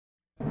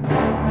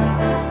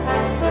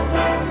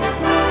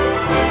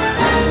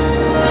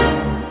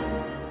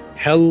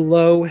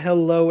Hello,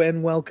 hello,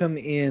 and welcome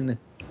in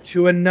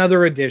to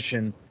another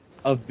edition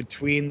of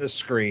Between the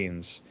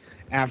Screens.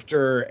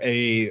 After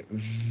a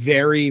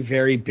very,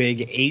 very big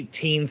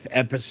 18th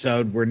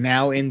episode, we're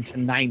now into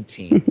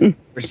 19.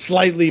 We're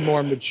slightly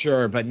more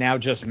mature, but now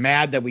just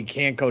mad that we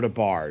can't go to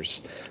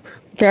bars.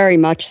 Very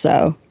much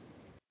so.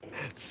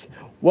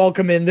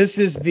 Welcome in. This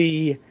is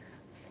the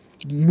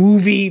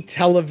movie,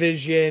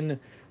 television,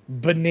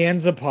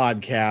 bonanza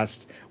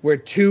podcast where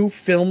two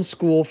film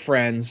school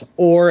friends,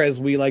 or as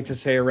we like to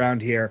say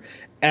around here,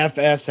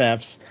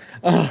 FSFs.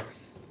 Yeah,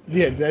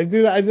 did I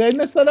do that? Did I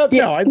mess that up?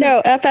 Yeah,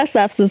 no,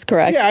 FSFs is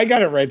correct. Yeah, I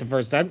got it right the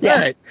first time.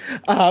 Yeah.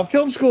 All right.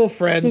 Film school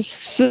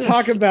friends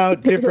talk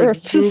about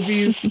different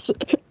movies.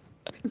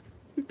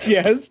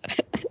 Yes.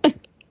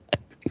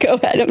 Go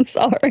ahead. I'm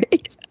sorry.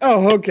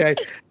 Oh, okay.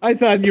 I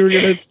thought you were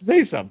going to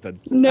say something.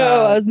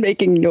 No, I was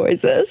making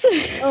noises.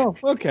 Oh,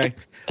 okay.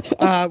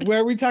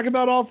 Where we talk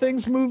about all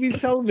things movies,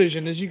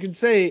 television. As you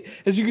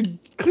can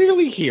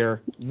clearly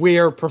hear,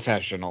 we're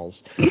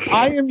professionals.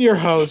 I am your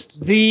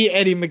host, the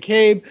Eddie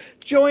McCabe,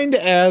 joined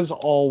as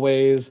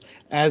always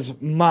as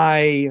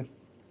my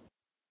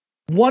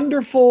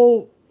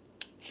wonderful,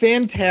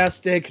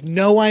 fantastic,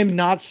 no, I'm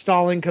not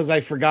stalling because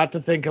I forgot to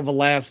think of a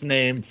last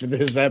name for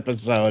this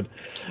episode.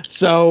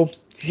 So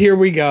here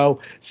we go.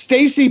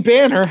 Stacy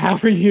Banner, how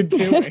are you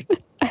doing?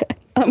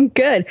 I'm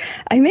good.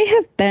 I may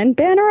have been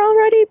Banner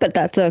already, but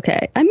that's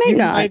okay. I may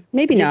not.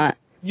 Maybe not.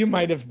 You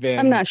might have been.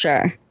 I'm not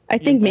sure. I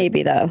think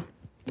maybe, though.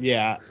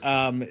 Yeah.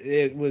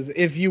 It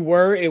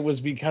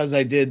was because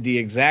I did the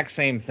exact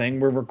same thing.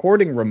 We're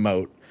recording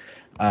remote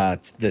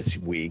this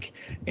week,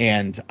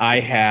 and I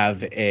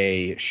have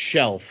a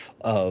shelf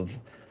of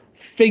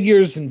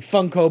figures and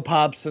Funko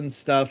Pops and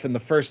stuff, and the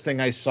first thing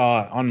I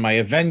saw on my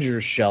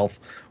Avengers shelf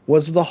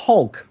was the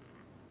Hulk.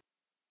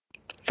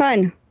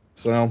 Fun.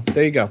 So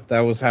there you go.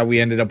 That was how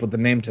we ended up with the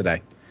name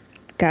today.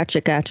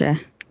 Gotcha.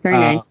 Very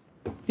nice.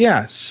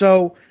 Yeah.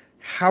 So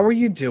how are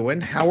you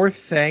doing? How are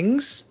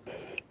things?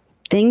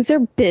 Things are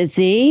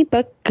busy,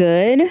 but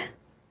good.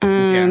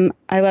 Yeah.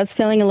 I was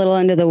feeling a little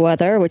under the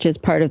weather, which is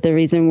part of the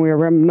reason we're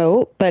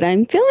remote, but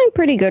I'm feeling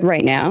pretty good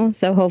right now.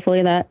 So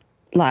hopefully that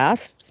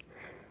lasts.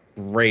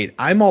 Great.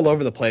 I'm all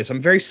over the place. I'm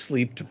very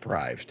sleep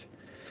deprived.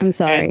 I'm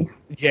sorry.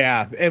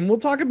 And we'll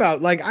talk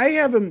about, like,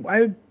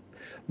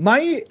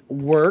 my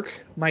work,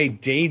 my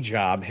day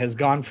job has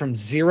gone from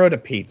zero to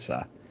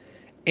pizza.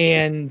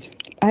 And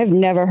I've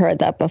never heard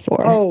that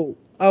before.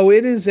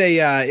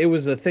 It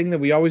was a thing that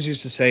we always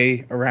used to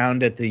say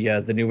around at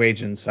the New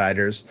Age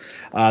Insiders.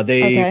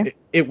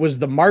 It was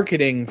the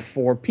marketing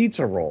for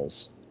pizza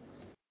rolls,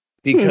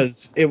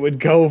 because it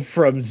would go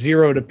from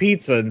zero to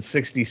pizza in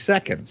 60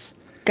 seconds.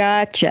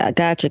 Gotcha.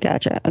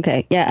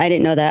 Okay. Yeah, I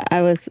didn't know that.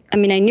 I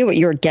knew what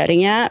you were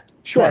getting at.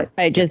 Sure.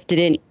 But I just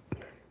didn't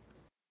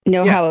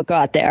know how it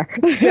got there.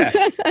 Yeah.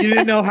 You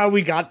didn't know how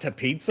we got to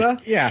pizza?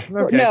 Yeah.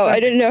 Okay. No, I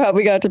didn't know how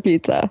we got to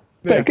pizza.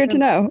 But good to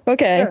know.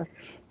 Okay. Yeah.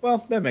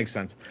 Well, that makes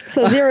sense.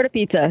 So zero to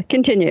pizza.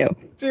 Continue.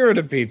 Zero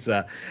to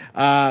pizza.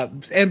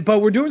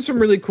 But we're doing some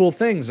really cool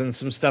things and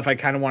some stuff I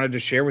kind of wanted to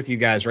share with you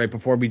guys right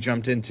before we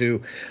jumped into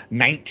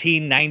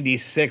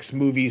 1996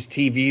 movies,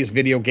 TVs,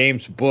 video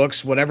games,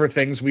 books, whatever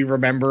things we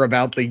remember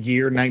about the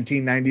year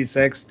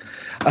 1996.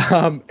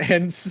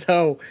 And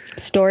so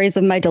stories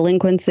of my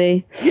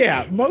delinquency.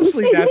 Yeah,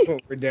 mostly that's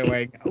what we're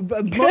doing.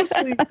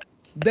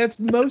 That's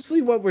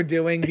mostly what we're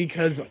doing,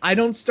 because I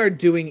don't start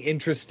doing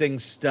interesting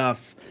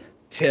stuff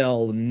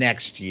till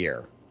next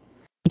year.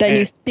 Then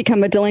you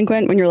become a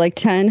delinquent when you're like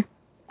 10?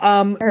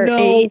 Or no,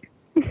 8?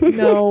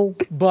 No,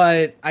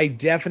 but I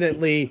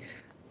definitely,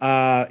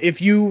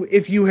 if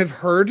you have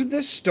heard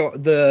this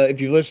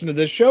if you listened to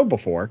this show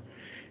before,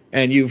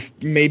 and you've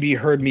maybe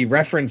heard me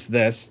reference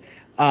this,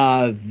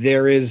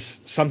 there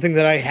is something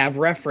that I have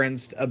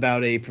referenced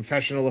about a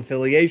professional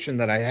affiliation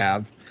that I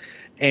have,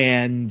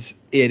 and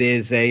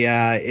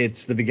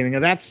it's the beginning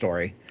of that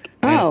story.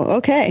 Oh,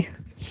 okay.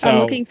 So, I'm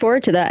looking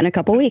forward to that in a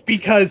couple weeks.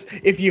 Because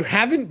if you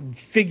haven't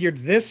figured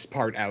this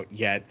part out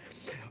yet,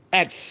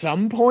 at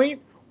some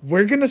point,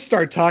 we're going to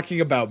start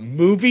talking about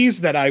movies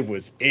that I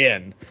was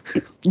in.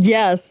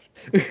 Yes.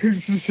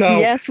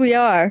 Yes, we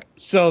are.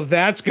 So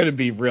that's going to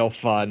be real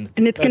fun.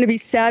 And it's going to be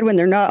sad when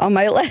they're not on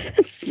my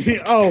list.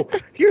 Oh,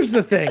 here's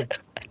the thing.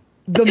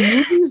 The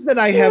movies that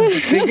I have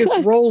the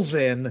biggest roles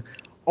in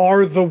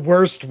are the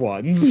worst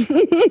ones.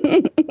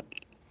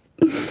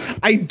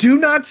 I do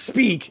not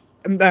speak...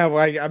 No,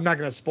 I'm not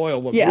going to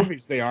spoil what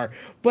movies they are,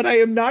 but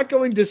I am not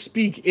going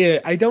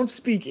to I don't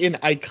speak in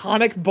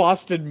iconic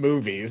Boston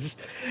movies,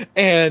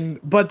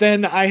 but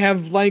then I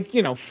have,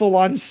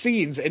 full-on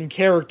scenes and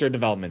character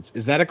developments.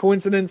 Is that a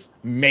coincidence?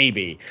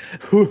 Maybe.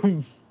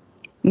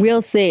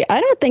 We'll see. I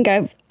don't think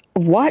I've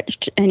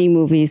watched any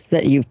movies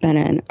that you've been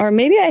in, or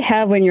maybe I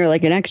have when you're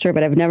like an extra,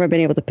 but I've never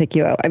been able to pick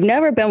you out. I've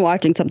never been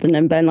watching something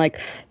and been like,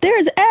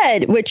 there's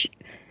Ed, which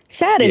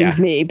saddens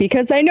me,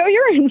 because I know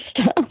you're in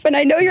stuff, and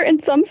I know you're in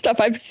some stuff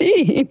I've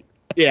seen.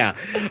 Yeah.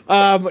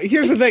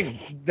 Here's the thing.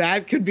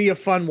 That could be a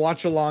fun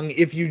watch along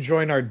if you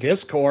join our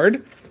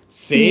Discord.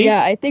 See?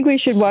 Yeah, I think we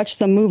should watch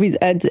some movies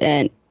Ed's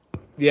in.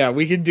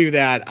 we can do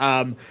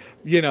that.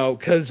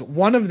 Because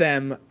one of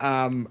them,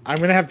 I'm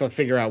gonna have to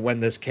figure out when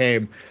this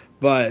came,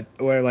 but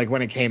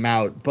when it came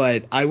out.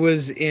 But I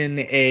was in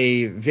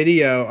a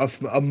video of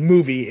a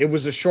movie. It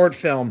was a short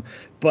film,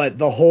 but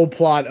the whole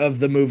plot of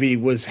the movie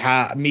was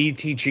me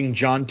teaching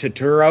John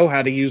Turturro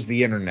how to use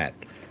the internet.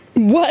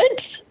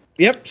 What?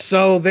 Yep.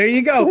 So there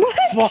you go.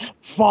 What?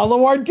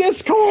 Follow our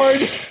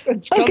Discord.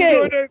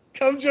 Okay.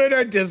 Come join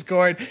our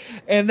Discord,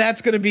 and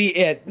that's gonna be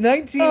it.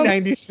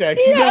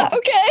 1996. Yeah.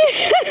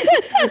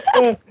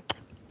 Okay.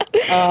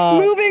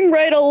 Moving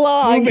right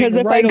along, because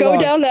if I go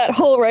down that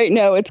hole right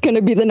now, it's going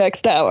to be the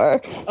next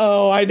hour.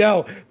 Oh, I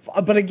know.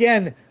 But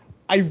again,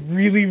 I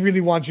really,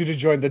 really want you to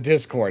join the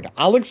Discord.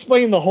 I'll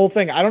explain the whole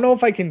thing. I don't know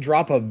if I can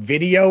drop a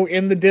video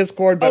in the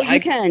Discord, but you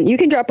can. You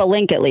can drop a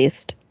link at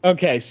least.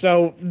 Okay,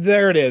 so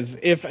there it is.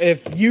 If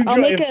you I'll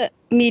make a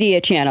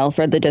media channel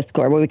for the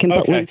Discord where we can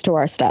put links to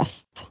our stuff.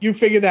 You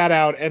figure that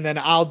out, and then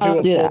I'll do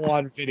a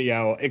full-on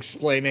video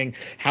explaining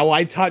how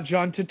I taught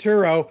John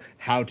Turturro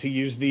how to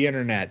use the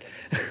internet.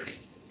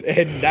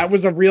 And that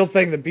was a real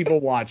thing that people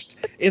watched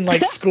in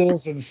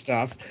schools and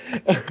stuff.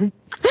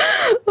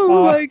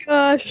 Oh my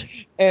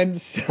gosh. And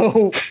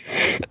so,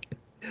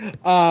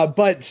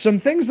 but some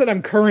things that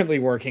I'm currently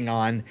working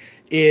on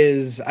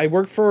is I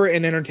work for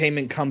an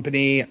entertainment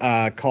company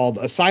called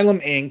Asylum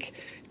Inc.,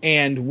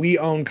 and we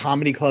own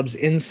comedy clubs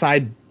in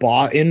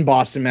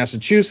Boston,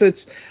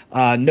 Massachusetts,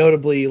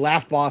 notably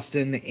Laugh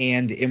Boston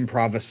and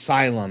Improv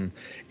Asylum.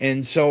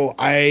 And so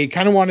I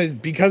kind of wanted,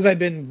 because I've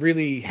been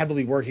really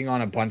heavily working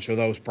on a bunch of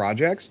those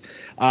projects,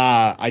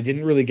 I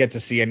didn't really get to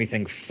see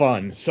anything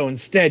fun. So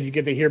instead, you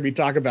get to hear me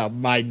talk about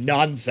my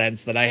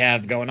nonsense that I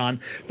have going on.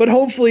 But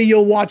hopefully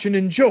you'll watch and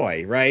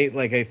enjoy, right?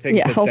 I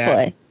think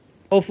hopefully.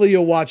 Hopefully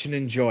you'll watch and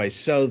enjoy.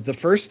 So the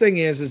first thing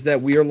is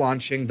that we are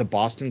launching the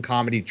Boston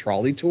Comedy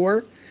Trolley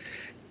Tour,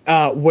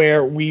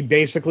 where we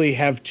basically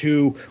have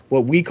two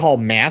what we call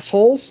mass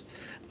holes,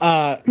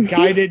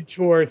 guided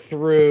tour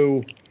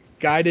through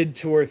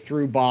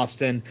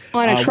Boston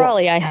on a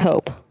trolley. I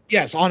hope.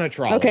 Yes, on a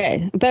trolley.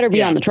 Okay, better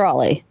be on the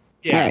trolley.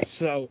 Yeah. Right.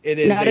 So it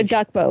is not a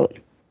duck boat.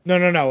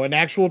 No, an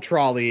actual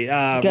trolley.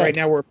 Right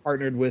now we're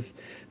partnered with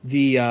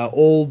the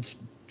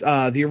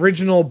the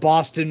original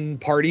Boston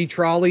Party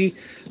Trolley.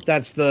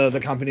 That's the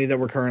company that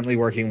we're currently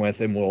working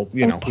with, and we'll,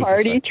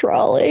 Party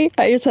trolley.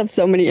 I just have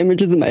so many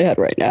images in my head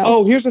right now.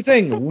 Oh, here's the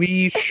thing.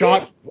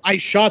 I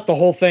shot the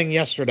whole thing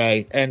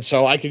yesterday, and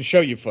so I can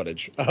show you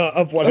footage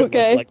of what it looks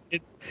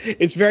like.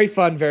 It's very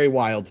fun, very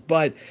wild,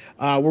 but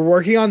we're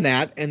working on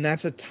that, and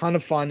that's a ton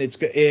of fun.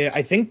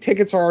 I think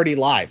tickets are already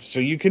live, so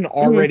you can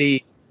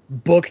already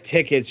book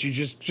tickets. You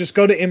just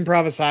go to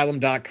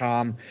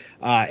improvasylum.com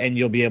and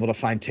you'll be able to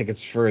find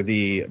tickets for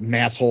the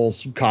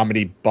Massholes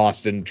Comedy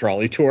Boston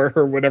Trolley Tour,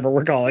 or whatever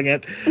we're calling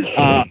it.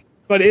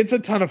 But it's a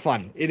ton of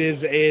fun.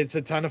 It's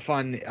a ton of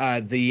fun.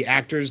 The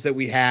actors that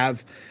we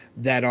have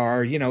that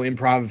are,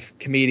 improv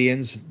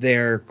comedians,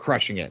 they're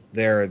crushing it.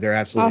 They're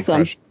absolutely awesome.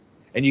 crushing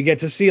it. And you get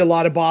to see a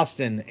lot of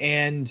Boston,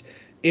 and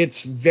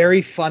it's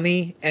very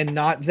funny, and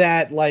not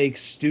that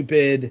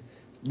stupid,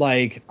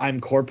 I'm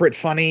corporate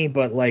funny,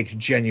 but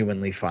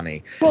genuinely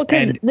funny. Well,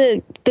 because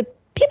the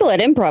people at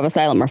Improv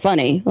Asylum are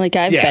funny. I've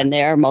been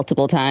there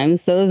multiple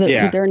times. Those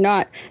are, they're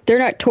not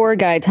tour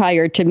guides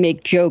hired to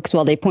make jokes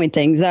while they point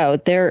things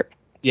out. They're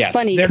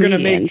funny. They're going to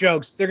make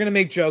jokes. They're going to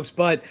make jokes,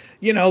 but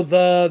they know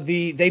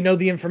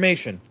the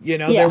information.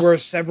 There were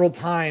several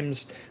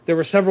times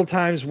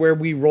where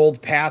we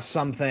rolled past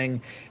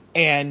something,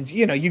 and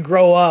you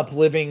grow up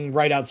living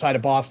right outside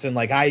of Boston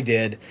like I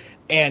did.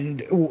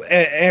 And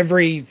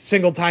every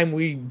single time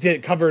we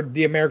covered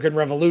the American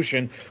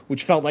Revolution,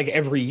 which felt like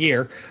every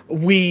year,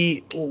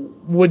 we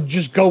would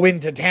just go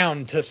into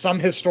town to some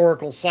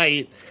historical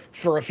site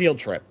for a field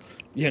trip.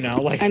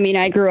 I mean,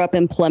 I grew up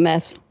in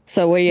Plymouth,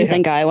 so where do you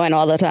think I went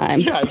all the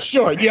time? Yeah,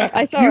 sure. Yeah,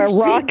 I saw a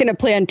rock and a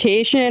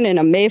plantation and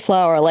a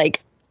Mayflower way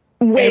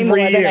more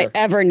than I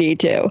ever need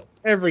to.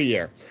 Every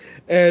year.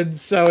 And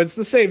so it's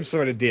the same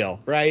sort of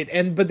deal, right?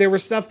 But there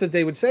was stuff that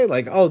they would say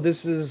oh,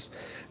 this is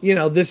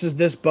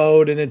this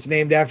boat, and it's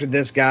named after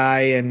this guy,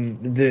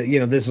 and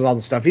this is all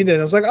the stuff he did.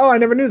 And I was like, oh, I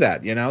never knew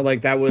that.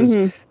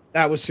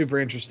 That was super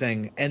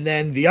interesting. And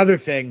then the other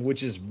thing,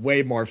 which is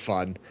way more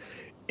fun,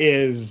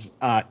 is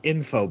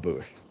info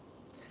booth.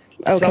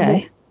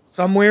 Okay.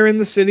 Somewhere in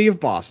the city of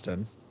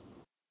Boston,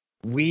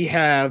 we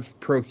have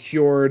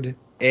procured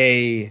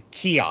a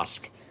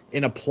kiosk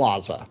in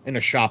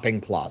a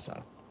shopping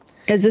plaza.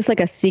 Is this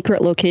a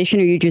secret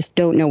location, or you just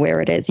don't know where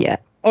it is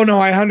yet? Oh, no,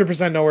 I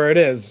 100% know where it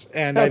is.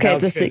 And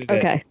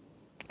okay.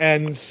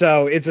 And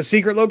so it's a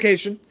secret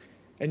location,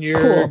 and you're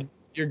going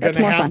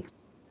to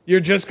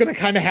you're just going to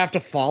kind of have to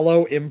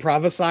follow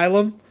Improv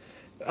Asylum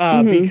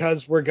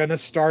because we're going to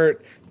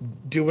start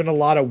doing a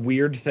lot of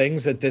weird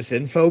things at this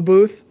info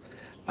booth.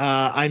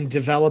 I'm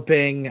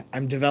developing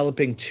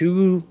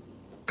two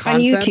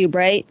concepts. On YouTube,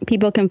 right?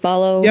 People can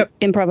follow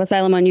Improv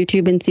Asylum on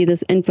YouTube and see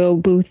this info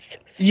booth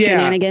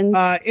shenanigans.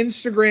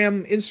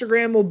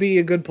 Instagram will be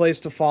a good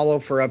place to follow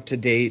for up to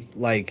date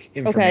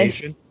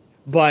information. Okay.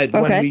 But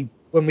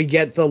when we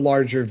get the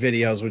larger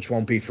videos, which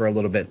won't be for a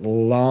little bit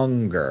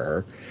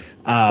longer,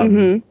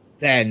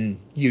 then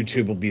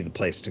YouTube will be the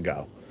place to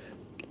go.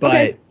 But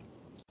Okay.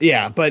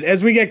 yeah, but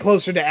as we get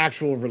closer to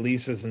actual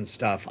releases and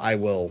stuff,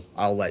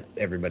 I'll let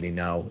everybody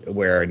know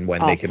where and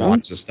when they can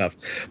watch the stuff.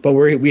 But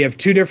we have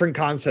two different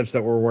concepts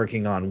that we're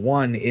working on.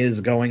 One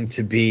is going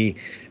to be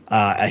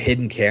a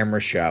hidden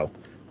camera show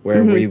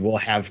where we will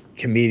have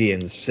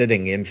comedians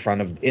sitting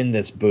in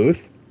this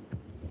booth,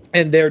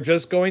 and they're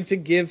just going to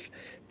give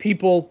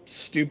people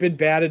stupid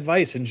bad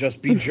advice and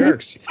just be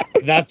jerks.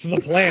 That's the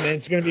plan. And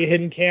it's going to be a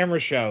hidden camera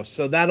show.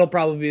 So that'll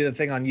probably be the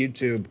thing on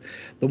YouTube.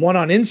 The one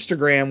on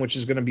Instagram, which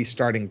is going to be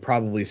starting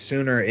probably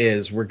sooner,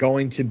 is we're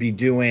going to be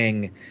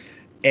doing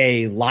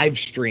a live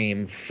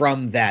stream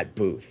from that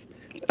booth.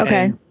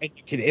 Okay. And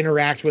you can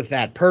interact with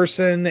that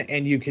person,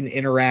 and you can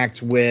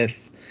interact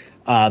with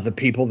the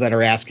people that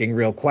are asking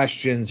real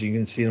questions. You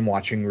can see them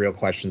watching real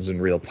questions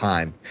in real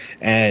time.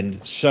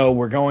 And so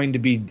we're going to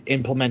be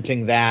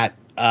implementing that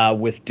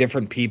with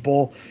different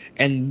people,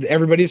 and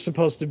everybody's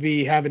supposed to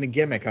be having a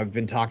gimmick. I've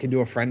been talking to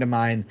a friend of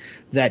mine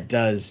that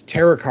does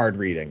tarot card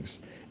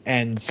readings,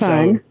 and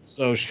so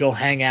she'll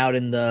hang out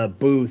in the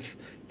booth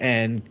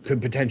and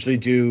could potentially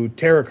do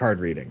tarot card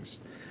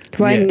readings.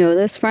 Do I know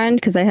this friend?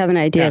 Because I have an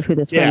idea of who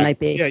this friend might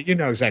be. Yeah, you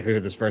know exactly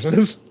who this person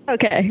is.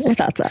 Okay, I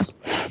thought so.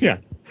 Yeah,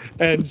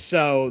 and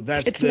so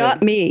it's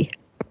not me.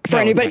 For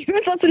anybody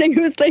who's listening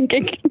who's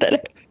thinking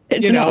that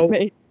it's not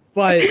me.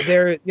 But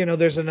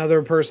there's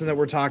another person that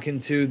we're talking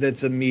to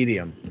that's a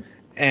medium,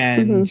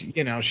 and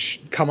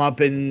come up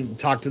and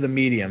talk to the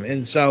medium.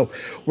 And so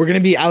we're going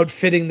to be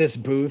outfitting this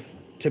booth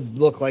to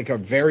look like a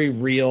very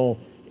real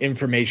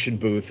information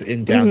booth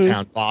in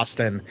downtown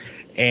Boston.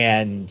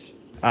 And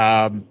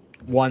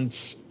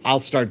once I'll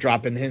start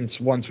dropping hints,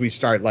 once we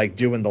start like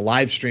doing the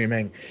live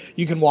streaming,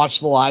 you can watch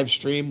the live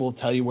stream. We'll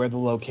tell you where the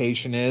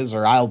location is,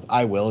 or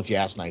I will if you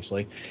ask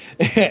nicely.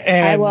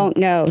 And I won't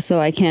know, so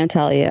I can't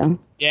tell you.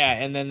 Yeah,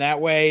 and then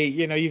that way,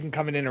 you can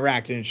come and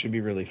interact, and it should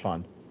be really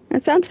fun.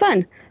 That sounds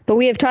fun. But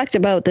we have talked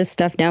about this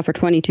stuff now for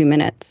 22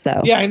 minutes, so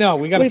yeah, I know.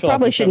 We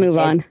probably should move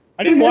on.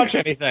 I didn't watch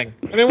anything.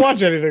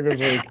 this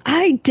week.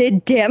 I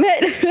did, damn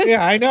it.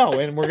 Yeah, I know,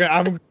 and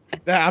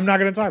I'm not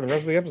going to talk the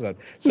rest of the episode.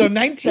 So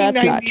 1996.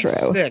 That's not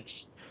true.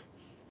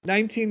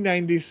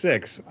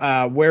 1996.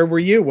 Where were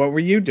you? What were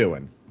you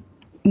doing?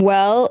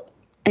 Well,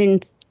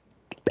 in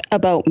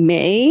about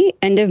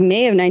end of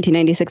May of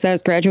 1996, I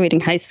was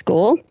graduating high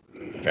school.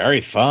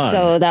 Very fun.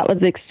 So that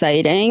was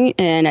exciting.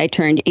 And I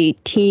turned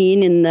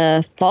 18 in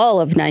the fall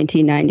of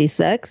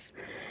 1996.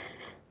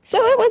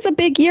 So it was a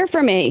big year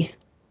for me.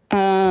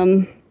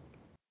 I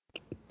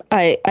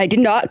did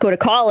not go to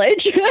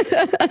college.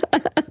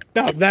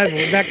 No,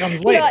 that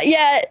comes later. Not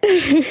yet.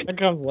 That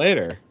comes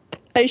later.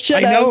 I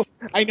should have.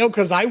 I know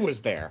because I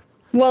was there.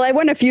 Well, I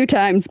went a few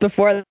times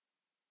before.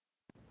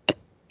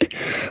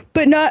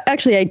 But not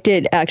actually. I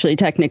did actually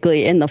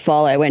technically in the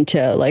fall. I went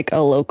to like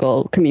a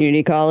local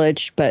community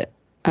college, but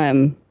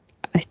I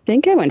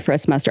think I went for a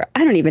semester.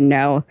 I don't even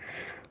know.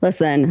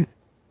 Listen,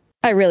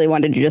 I really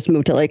wanted to just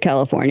move to like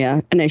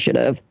California, and I should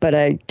have, but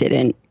I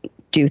didn't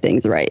do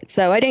things right.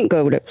 So I didn't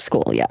go to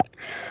school yet.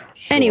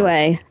 Sure.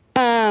 Anyway,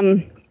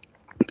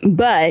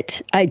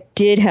 but I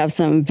did have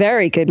some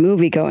very good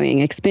movie going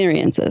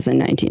experiences in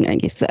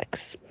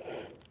 1996.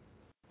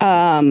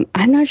 I'm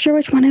not sure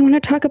which one I want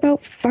to talk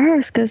about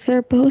first because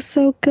they're both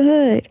so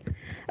good.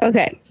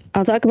 Okay,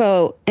 I'll talk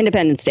about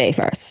Independence Day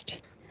first.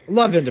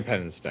 Love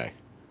Independence Day.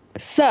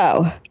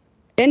 So,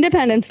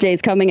 Independence Day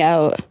is coming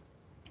out,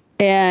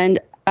 and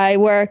I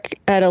work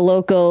at a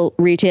local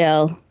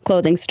retail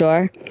clothing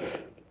store,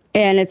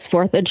 and it's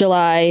 4th of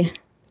July.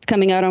 It's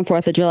coming out on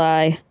 4th of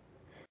July,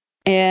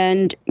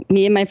 and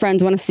me and my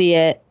friends want to see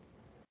it.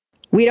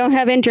 We don't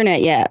have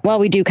internet yet. Well,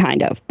 we do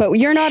kind of, but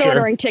you're not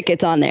ordering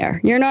tickets on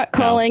there. You're not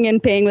calling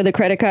and paying with a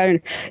credit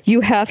card. You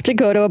have to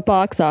go to a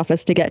box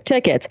office to get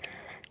tickets.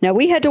 Now,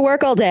 we had to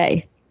work all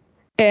day,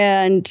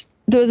 and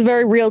there was a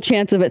very real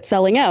chance of it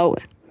selling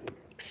out.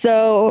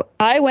 So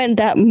I went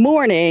that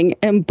morning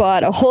and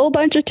bought a whole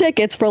bunch of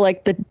tickets for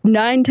like the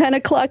 9-10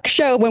 o'clock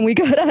show when we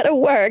got out of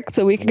work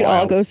so we could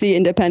all go see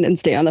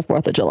Independence Day on the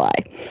 4th of July.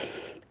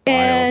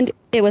 And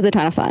it was a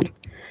ton of fun.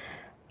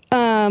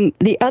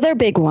 The other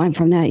big one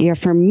from that year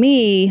for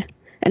me,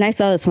 and I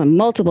saw this one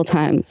multiple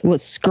times,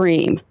 was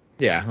Scream.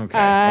 Yeah, okay.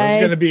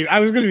 I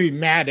was gonna be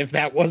mad if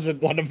that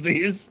wasn't one of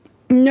these.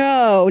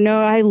 No,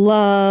 I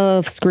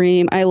love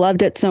Scream. I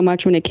loved it so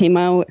much when it came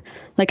out.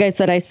 Like I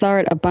said, I saw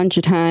it a bunch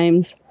of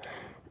times.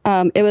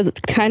 It was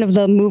kind of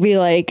the movie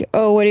like,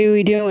 oh, what are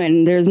we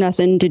doing? There's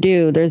nothing to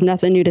do. There's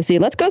nothing new to see.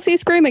 Let's go see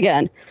Scream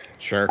again.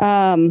 Sure.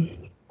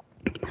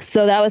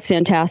 So that was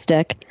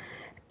fantastic.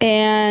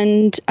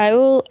 And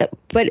but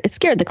it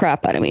scared the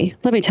crap out of me.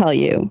 Let me tell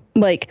you,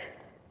 like,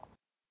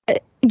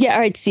 Yeah,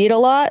 I'd see it a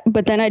lot,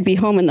 but then I'd be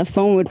home and the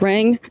phone would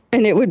ring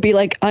and it would be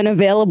like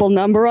unavailable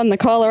number on the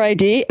caller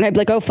ID. And I'd be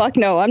like, oh, fuck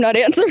no, I'm not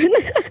answering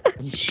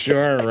that.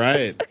 Sure,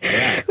 right.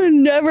 Yeah. It was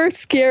never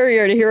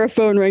scarier to hear a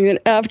phone ring than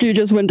after you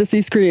just went to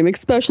see Scream,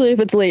 especially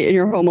if it's late and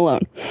you're home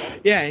alone.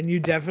 Yeah, and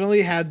you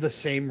definitely had the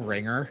same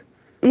ringer.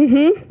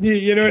 Mm-hmm.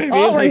 You know what I mean?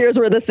 All ringers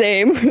were the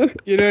same.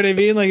 You know what I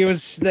mean? Like it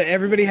was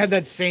everybody had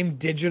that same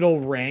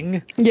digital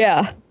ring.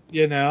 Yeah.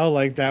 You know,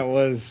 like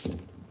that's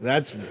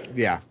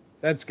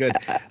good.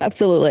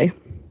 Absolutely.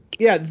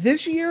 Yeah,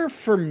 this year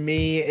for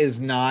me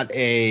is not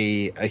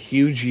a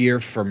huge year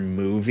for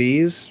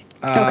movies.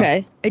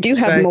 Okay, I do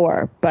have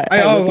more, but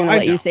I was going to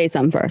let you say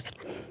some first.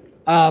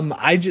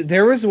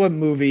 There was one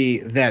movie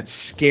that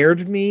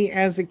scared me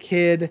as a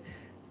kid,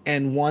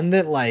 and one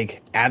that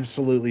like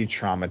absolutely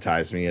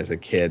traumatized me as a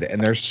kid,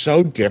 and they're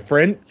so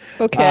different.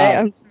 Okay,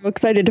 I'm so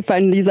excited to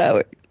find these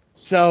out.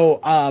 So,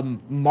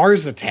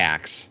 Mars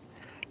Attacks.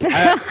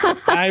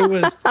 I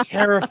was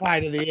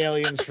terrified of the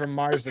aliens from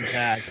Mars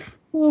Attacks.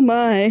 Oh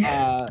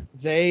my.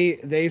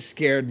 They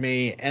scared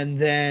me, and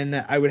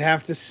then I would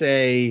have to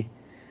say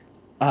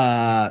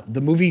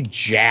the movie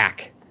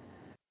Jack.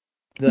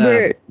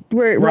 Where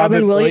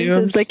Robin Williams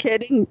is the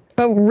kid.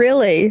 Oh,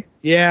 really?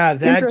 Yeah,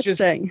 that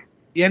interesting.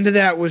 The end of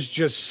that was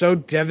just so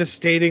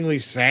devastatingly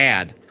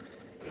sad.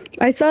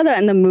 I saw that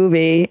in the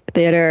movie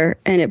theater,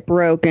 and it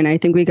broke, and I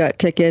think we got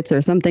tickets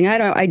or something. I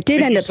don't know. I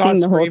did end up seeing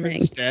the whole thing.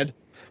 Instead?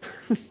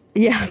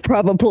 Yeah,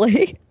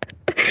 probably.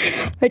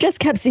 I just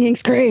kept seeing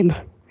Scream.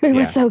 It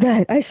was so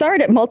good. I saw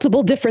it at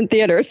multiple different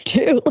theaters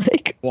too.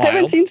 Like, I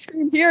haven't seen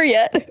Scream here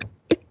yet.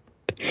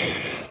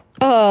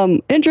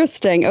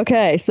 Interesting.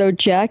 Okay, so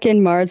Jack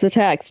and Mars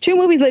Attacks. 2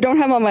 movies I don't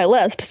have on my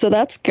list, so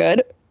that's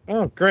good.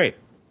 Oh, great.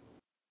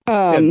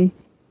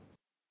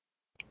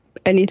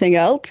 Anything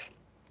else?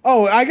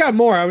 Oh, I got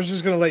more. I was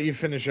just going to let you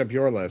finish up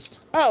your list.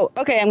 Oh,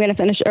 okay. I'm going to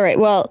finish. All right.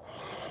 Well,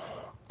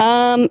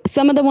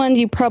 some of the ones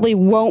you probably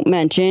won't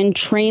mention.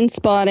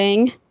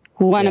 Trainspotting,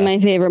 one of my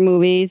favorite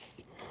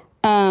movies.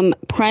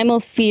 Primal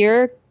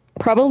Fear,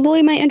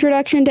 probably my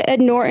introduction to Ed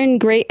Norton.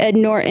 Great Ed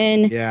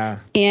Norton. Yeah.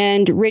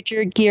 And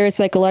Richard Gere's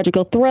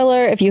psychological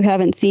thriller. If you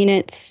haven't seen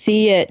it,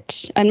 see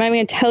it. I'm not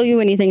going to tell you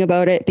anything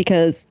about it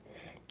because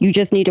you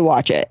just need to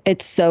watch it.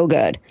 It's so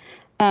good.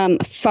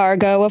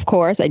 Fargo, of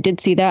course. I did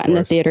see that in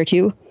the theater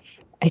too.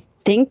 I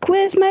think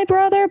with my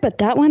brother, but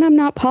that one I'm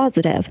not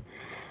positive.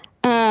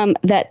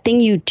 That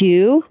Thing You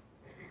Do.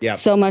 Yeah.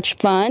 So much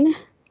fun.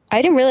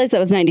 I didn't realize that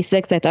was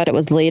 96. I thought it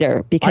was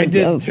later because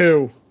I did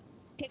too.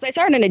 Because I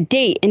saw it on a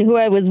date, and who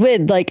I was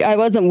with, like, I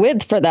wasn't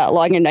with for that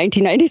long in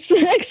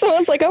 1996. So I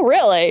was like, oh,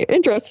 really?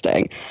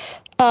 Interesting.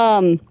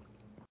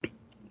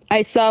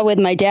 I saw with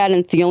my dad,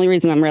 and it's the only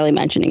reason I'm really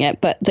mentioning it,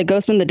 but The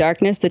Ghost in the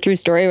Darkness, the true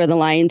story where the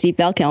lions eat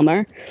Val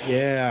Kilmer.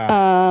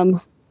 Yeah.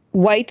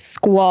 White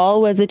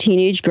Squall was a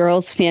teenage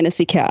girl's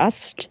fantasy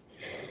cast.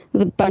 It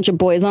was a bunch of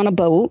boys on a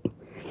boat.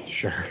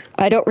 Sure.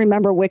 I don't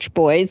remember which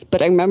boys,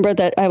 but I remember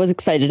that I was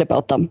excited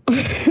about them.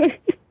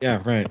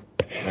 Yeah, right.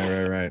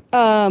 Right.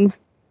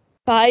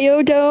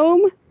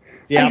 Biodome.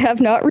 Yep. I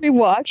have not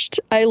rewatched.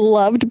 I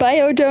loved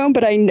Biodome,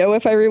 but I know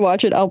if I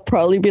rewatch it, I'll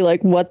probably be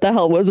like, what the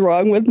hell was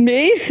wrong with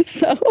me?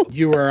 So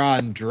you were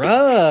on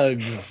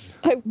drugs.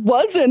 I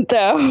wasn't,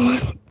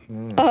 though.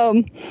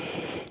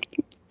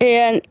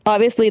 And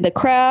obviously The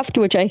Craft,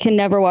 which I can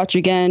never watch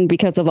again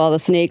because of all the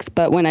snakes.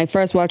 But when I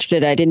first watched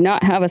it, I did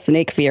not have a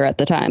snake fear at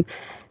the time.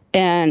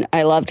 And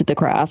I loved The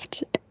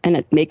Craft. And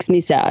it makes me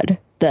sad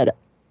that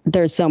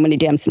there's so many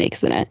damn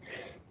snakes in it.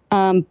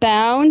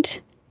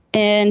 Bound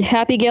and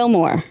Happy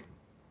Gilmore.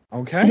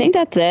 Okay. I think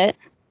that's it.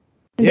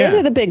 And those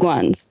are the big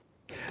ones.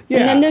 Yeah.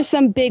 And then there's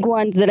some big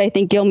ones that I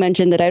think Gil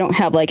mentioned that I don't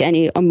have like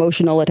any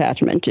emotional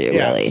attachment to,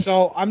 really.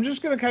 So I'm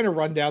just going to kind of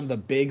run down the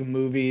big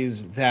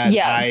movies that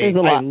there's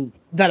a lot.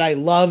 that I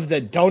love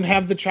that don't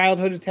have the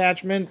childhood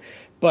attachment,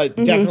 but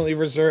definitely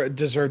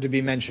deserve to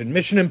be mentioned.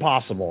 Mission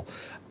Impossible.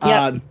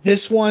 Yep.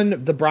 This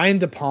one, the Brian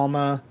De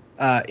Palma,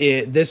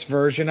 this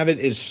version of it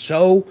is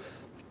so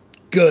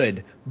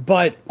good,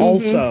 but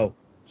also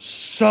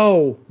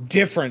so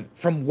different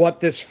from what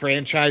this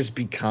franchise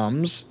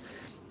becomes.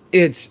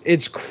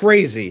 It's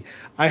crazy.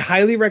 I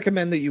highly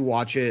recommend that you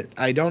watch it.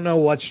 I don't know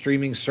what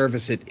streaming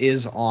service it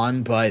is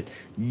on, but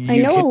I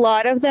know a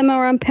lot of them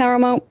are on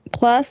Paramount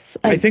Plus.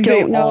 I think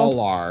they all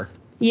are.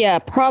 Yeah,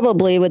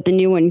 probably with the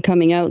new one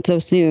coming out so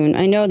soon.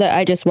 I know that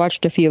I just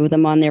watched a few of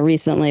them on there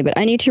recently, but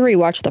I need to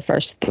rewatch the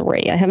first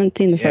 3. I haven't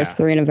seen the first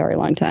 3 in a very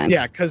long time.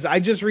 Yeah, because I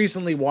just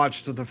recently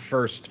watched the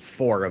first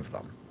 4 of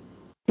them.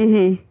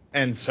 Mm-hmm.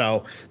 And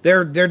so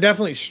they're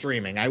definitely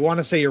streaming. I want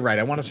to say you're right.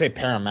 I want to say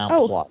Paramount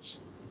Plus.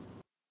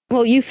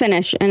 Well, you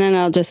finish, and then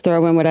I'll just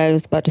throw in what I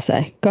was about to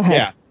say. Go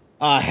ahead.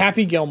 Yeah.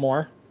 Happy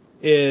Gilmore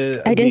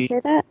is... I didn't say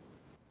that?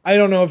 I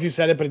don't know if you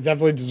said it, but it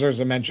definitely deserves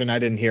a mention. I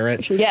didn't hear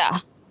it. Yeah,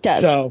 it does.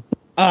 So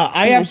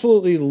I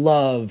absolutely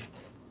love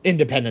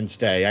Independence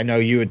Day. I know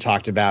you had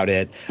talked about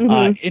it.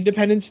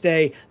 Independence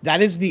Day,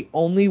 that is the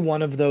only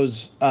one of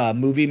those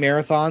movie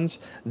marathons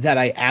that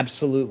I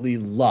absolutely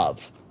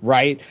love.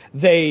 right?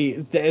 They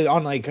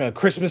on like a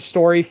Christmas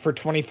Story for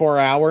 24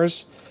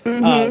 hours.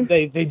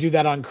 They do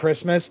that on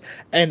Christmas,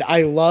 and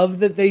I love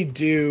that they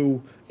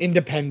do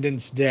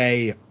Independence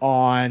Day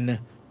on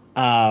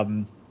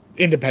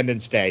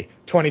Independence Day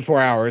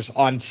 24 hours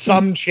on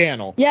some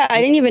channel. Yeah, I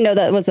didn't even know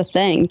that was a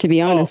thing, to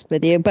be honest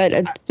with you, but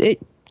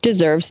it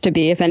deserves to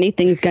be. If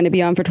anything's going to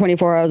be on for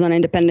 24 hours on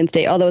Independence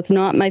Day, although it's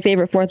not my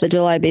favorite 4th of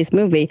July based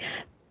movie,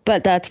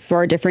 but that's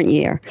for a different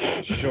year.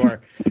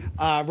 Sure.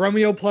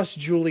 Romeo plus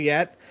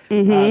Juliet.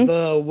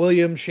 The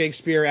William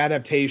Shakespeare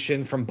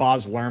adaptation from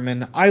Baz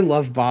Luhrmann. I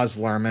love Baz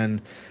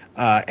Luhrmann.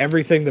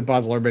 Everything that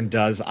Baz Luhrmann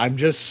does, I'm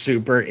just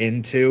super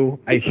into.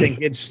 I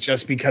think it's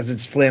just because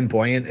it's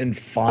flamboyant and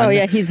fun. Oh,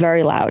 yeah, he's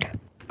very loud.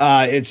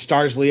 It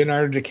stars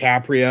Leonardo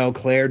DiCaprio,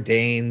 Claire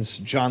Danes,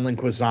 John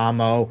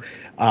Leguizamo,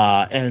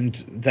 and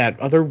that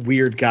other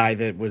weird guy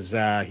that was,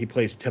 he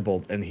plays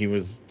Tybalt, and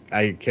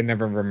I can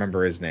never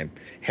remember his name.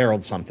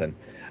 Harold something.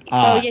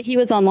 Yeah, he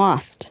was on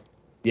Lost.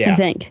 Yeah. I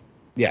think.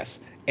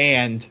 Yes.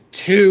 And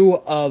 2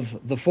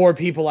 of the 4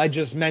 people I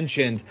just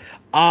mentioned,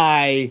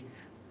 I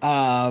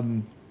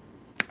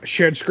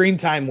shared screen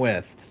time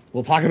with.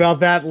 We'll talk about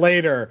that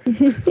later.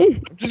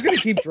 I'm just going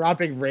to keep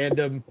dropping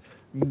random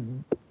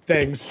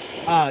things.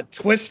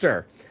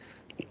 Twister.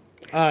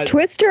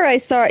 Twister I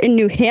saw in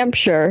New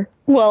Hampshire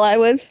while I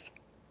was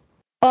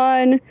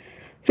on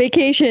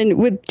vacation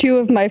with 2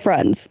 of my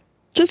friends.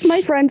 Just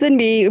my friends and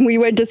me, and we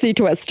went to see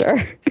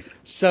Twister.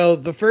 So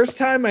the first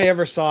time I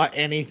ever saw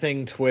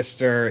anything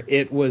Twister,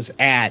 it was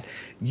at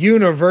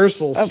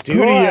Universal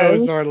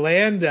Studios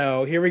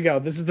Orlando. Here we go.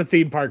 This is the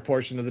theme park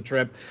portion of the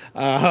trip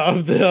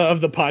of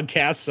the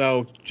podcast.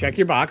 So check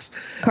your box.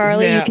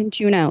 Carly, you can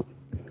tune out.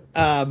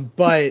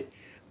 But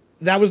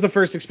that was the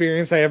first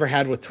experience I ever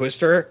had with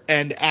Twister.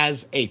 And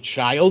as a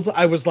child,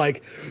 I was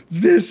like,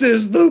 this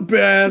is the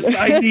best.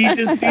 I need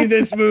to see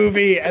this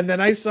movie. And then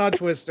I saw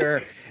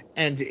Twister,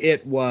 and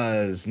it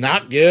was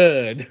not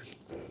good.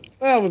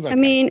 That was okay. I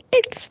mean,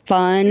 it's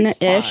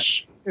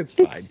fun-ish. It's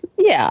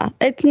fine.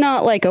 It's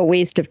not like a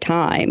waste of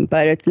time,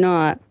 but it's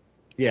not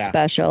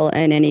special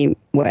in any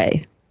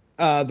way.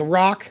 The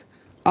Rock.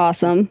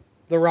 Awesome.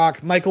 The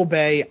Rock, Michael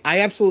Bay.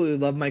 I absolutely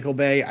love Michael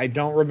Bay. I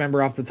don't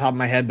remember off the top of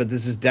my head, but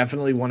this is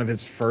definitely one of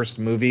his first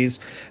movies.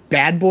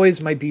 Bad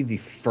Boys might be the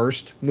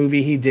first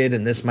movie he did,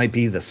 and this might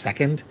be the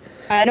second.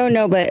 I don't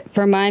know, but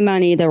for my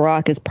money, The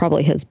Rock is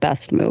probably his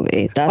best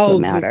movie. That's what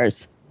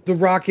matters. The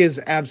Rock is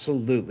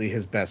absolutely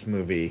his best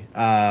movie.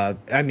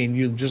 I mean,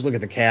 you just look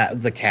at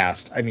the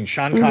cast. I mean,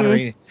 Sean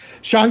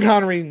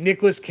Connery,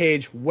 Nicolas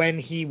Cage, when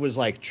he was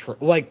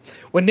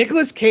when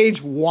Nicolas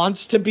Cage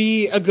wants to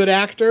be a good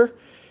actor,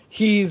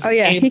 he's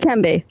he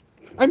can be.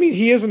 I mean,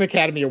 he is an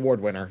Academy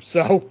Award winner,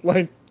 so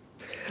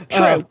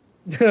True.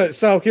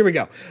 So here we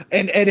go.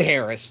 And Ed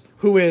Harris,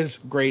 who is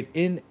great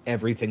in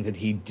everything that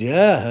he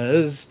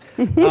does.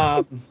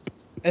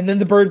 And then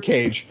The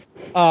Birdcage.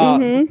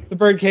 The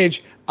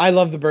Birdcage. I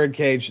love The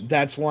Birdcage.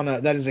 That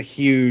is a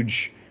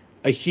huge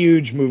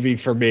movie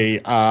for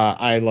me.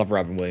 I love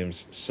Robin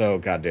Williams so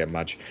goddamn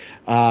much.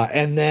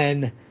 And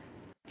then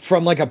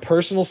from like a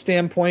personal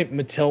standpoint,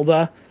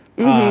 Matilda.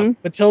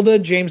 Matilda,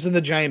 James and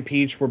the Giant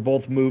Peach were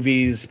both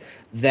movies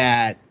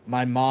that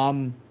my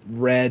mom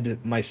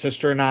read my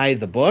sister and I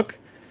the book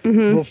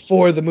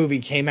before the movie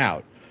came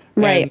out.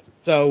 Right. And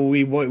so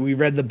we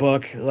read the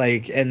book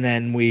and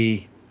then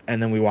we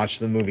watched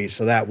the movie.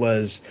 So that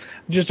was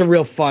just a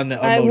real fun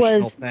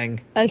emotional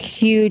thing. I was a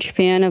huge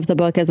fan of the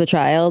book as a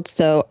child,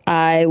 so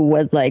I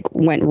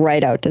went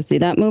right out to see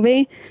that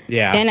movie.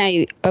 Yeah. And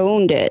I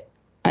owned it.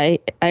 I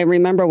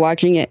remember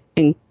watching it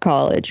in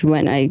college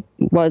when I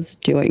was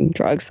doing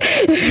drugs.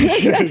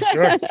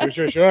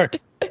 Sure.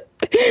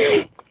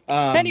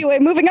 Anyway,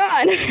 moving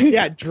on.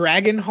 Yeah,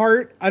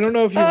 Dragonheart. I don't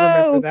know if you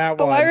remember that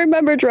one. Oh, I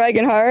remember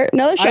Dragonheart.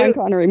 Another Sean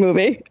Connery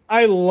movie.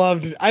 I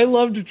loved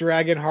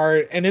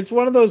Dragonheart, and it's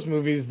one of those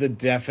movies that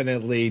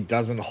definitely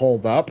doesn't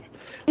hold up.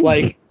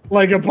 Like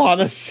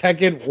upon a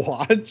second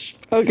watch.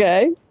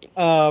 Okay.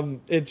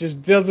 It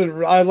just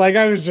doesn't.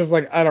 I was just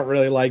like, I don't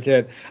really like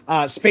it.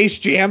 Space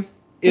Jam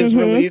is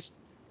released.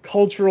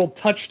 Cultural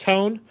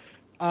touchstone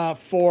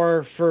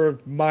for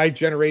my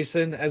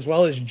generation, as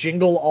well as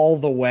Jingle All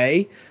the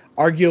Way.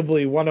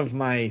 Arguably one of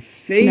my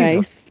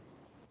favorite,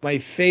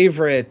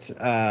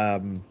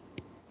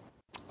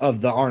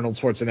 of the Arnold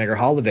Schwarzenegger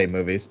holiday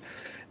movies.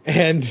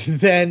 And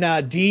then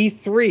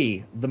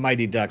D3, the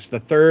Mighty Ducks, the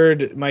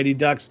third Mighty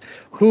Ducks,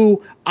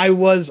 who I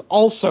was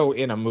also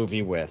in a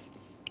movie with.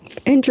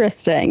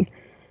 Interesting.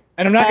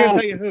 And I'm not going to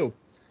tell you who.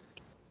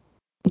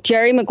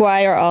 Jerry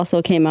Maguire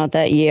also came out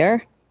that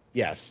year.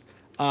 Yes.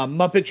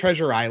 Muppet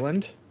Treasure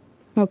Island.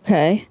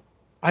 Okay.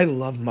 I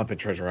love Muppet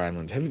Treasure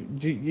Island.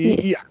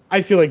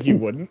 I feel like you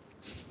wouldn't.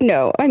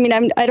 No, I mean,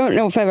 I don't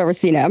know if I've ever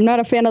seen it. I'm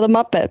not a fan of the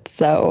Muppets,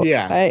 so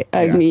yeah.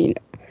 I mean,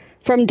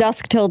 From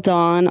Dusk Till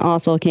Dawn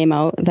also came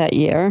out that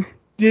year.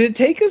 Did it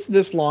take us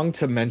this long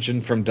to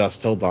mention From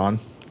Dusk Till Dawn?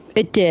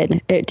 It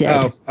did.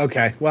 Oh,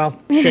 okay. Well,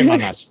 shame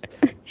on us.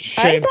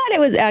 I thought it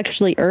was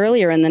actually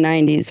earlier in the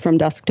 90s, From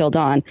Dusk Till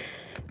Dawn,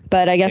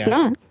 but I guess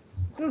not.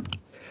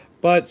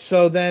 But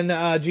so then,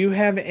 do you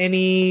have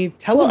any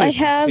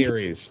television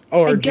series?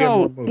 Oh, or do you have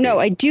more movies? No,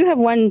 I do have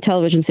one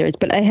television series,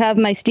 but I have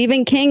my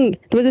Stephen King.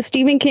 There was a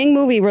Stephen King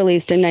movie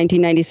released in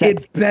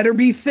 1996. It better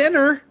be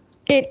thinner.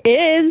 It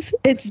is.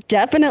 It's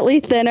definitely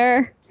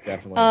thinner. It's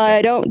definitely.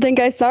 I don't think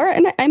I saw it,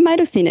 and I might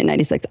have seen it in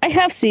 96. I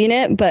have seen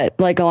it, but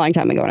like a long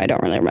time ago, and I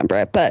don't really remember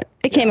it. But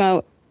it came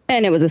out,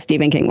 and it was a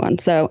Stephen King one,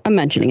 so I'm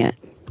mentioning it.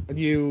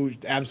 You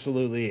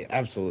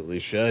absolutely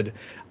should.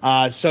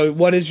 So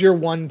what is your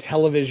one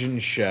television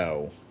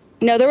show?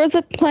 No, there was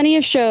plenty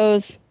of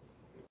shows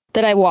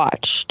that I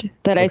watched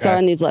that I saw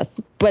on these lists,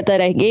 but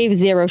that I gave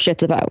zero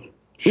shits about,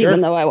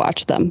 even though I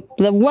watched them.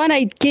 The one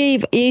I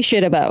gave a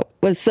shit about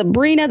was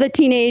Sabrina the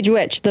Teenage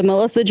Witch, the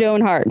Melissa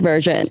Joan Hart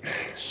version.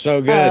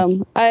 So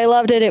good. I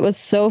loved it. It was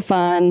so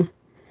fun.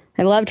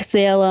 I loved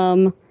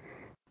Salem.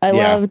 I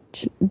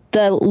loved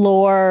the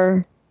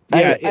lore.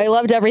 Yeah, I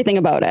loved everything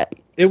about it.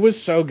 It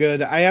was so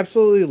good. I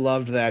absolutely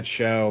loved that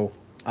show.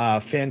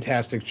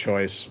 Fantastic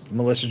choice.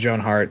 Melissa Joan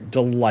Hart,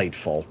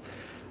 delightful.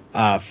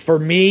 For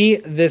me,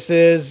 this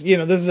is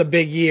a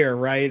big year,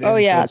 right? Oh,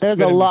 yeah. There's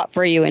a lot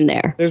for you in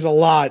there. There's a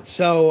lot.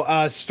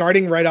 So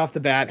starting right off the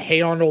bat,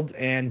 Hey Arnold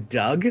and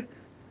Doug.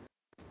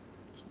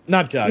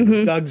 Not Doug.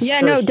 Mm-hmm. Doug's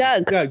first. No,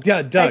 Doug.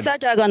 Doug. I saw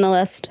Doug on the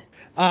list.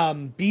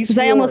 Beast Wars.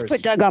 I almost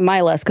put Doug on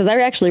my list because I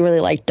actually really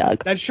like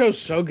Doug. That show's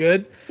so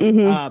good.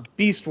 Mm-hmm.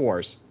 Beast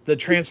Wars, the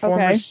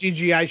Transformers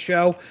CGI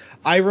show.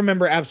 I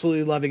remember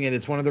absolutely loving it.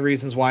 It's one of the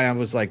reasons why I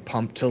was like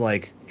pumped to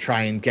like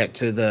try and get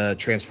to the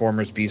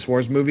Transformers Beast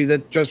Wars movie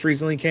that just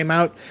recently came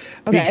out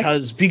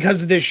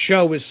because this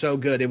show is so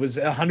good. It was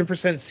 100%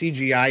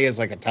 CGI as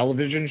like a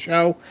television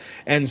show,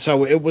 and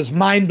so it was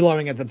mind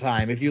blowing at the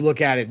time. If you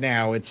look at it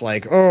now, it's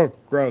like, oh,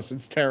 gross,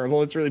 it's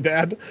terrible, it's really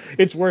bad.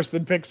 It's worse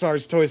than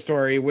Pixar's Toy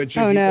Story, which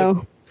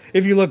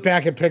if you look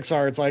back at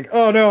Pixar, it's like,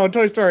 oh no,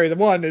 Toy Story the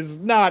one is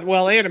not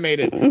well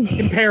animated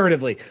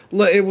comparatively.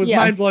 It was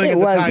mind blowing at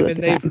the time, and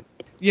they've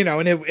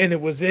and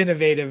it was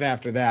innovative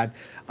after that.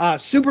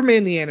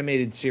 Superman the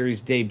Animated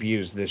Series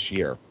debuts this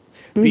year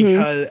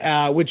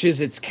because which is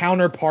its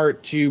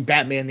counterpart to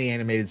Batman the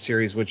Animated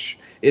Series, which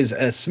is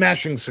a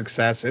smashing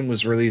success and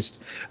was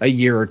released a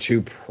year or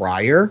two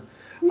prior.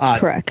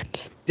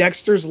 Correct.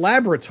 Dexter's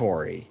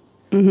Laboratory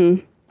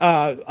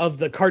of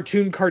the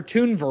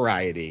cartoon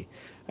variety.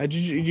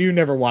 You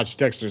never watched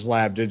Dexter's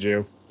Lab, did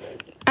you?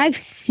 I've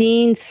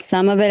seen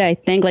some of it, I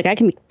think. Like, I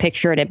can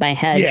picture it in my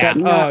head. Yeah.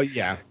 But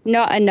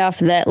not enough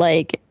that,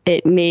 like,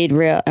 it made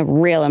a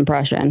real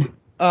impression.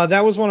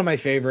 That was one of my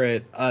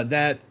favorite.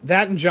 That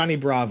and Johnny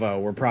Bravo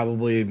were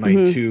probably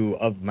my two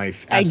of my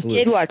absolute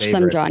I did watch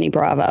some Johnny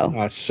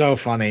Bravo. So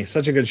funny.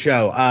 Such a good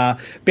show.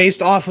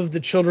 Based off of the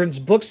children's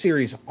book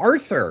series,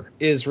 Arthur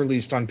is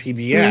released on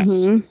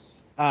PBS,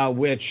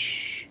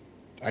 which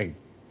I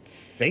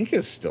think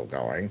is still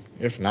going.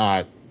 If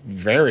not,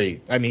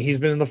 he's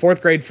been in the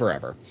fourth grade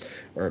forever.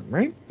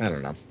 Right? I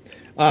don't know.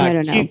 I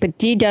don't know. But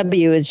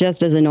DW is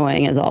just as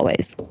annoying as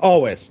always.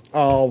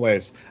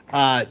 Always.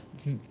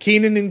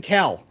 Kenan and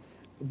Kel,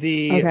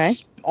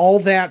 all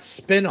that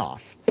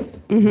spin-off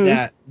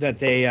that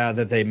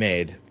they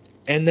made.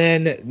 And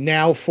then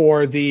now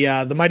for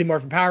the Mighty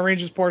Morphin Power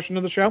Rangers portion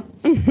of the show,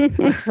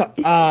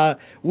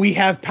 we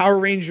have Power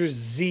Rangers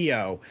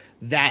Zeo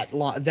that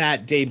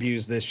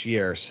debuts this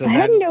year. So I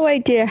have no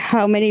idea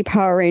how many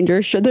Power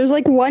Rangers there's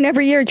like one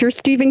every year. It's your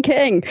Stephen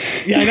King.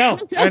 Yeah,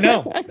 I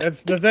know.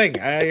 That's the thing.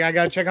 I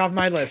gotta check off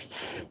my list.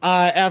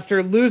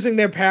 After losing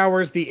their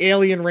powers, the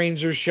Alien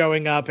Rangers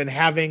showing up and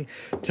having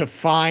to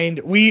find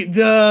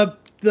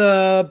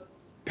the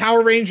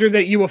Power Ranger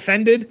that you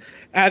offended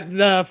at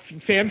the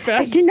fan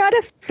fest. I did not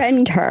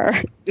offend her.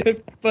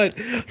 But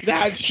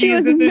she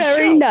was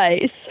very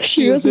nice.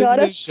 She was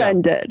not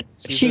offended.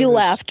 She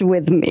laughed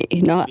with me,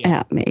 not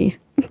at me.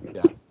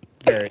 Yeah,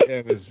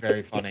 it was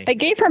very funny. I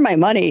gave her my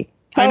money.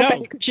 How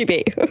offended could she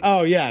be?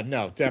 Oh, yeah,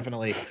 no,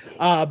 definitely.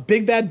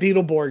 Big Bad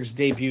Beetleborgs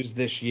debuts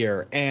this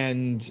year,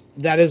 and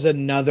that is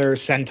another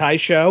Sentai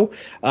show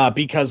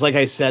because, like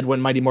I said, when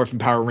Mighty Morphin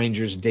Power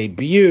Rangers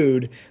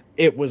debuted,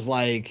 it was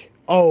like,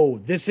 oh,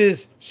 this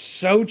is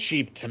so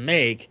cheap to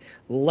make.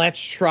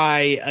 Let's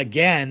try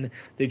again.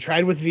 They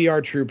tried with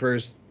VR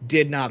Troopers,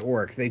 did not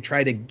work. They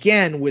tried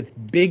again with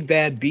Big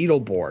Bad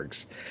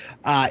Beetleborgs.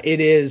 It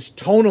is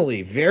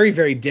tonally very,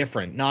 very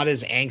different, not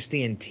as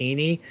angsty and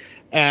teeny,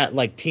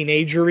 like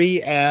teenagery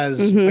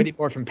as Mighty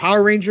Morphin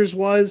Power Rangers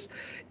was.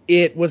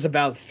 It was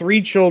about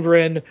three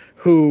children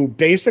who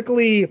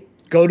basically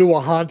go to a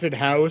haunted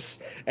house,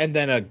 and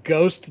then a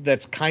ghost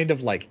that's kind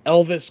of like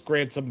Elvis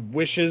grants them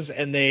wishes,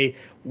 and they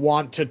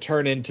want to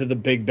turn into the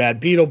Big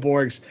Bad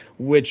Beetleborgs,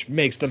 which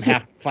makes them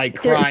have to fight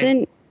crime. There's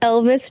an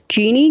Elvis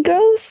genie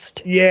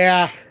ghost?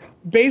 Yeah.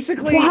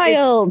 Basically,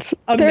 wild.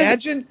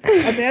 Imagine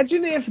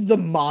if the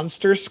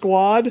Monster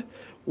Squad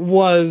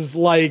was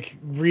like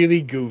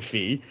really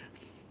goofy.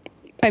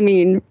 I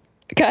mean,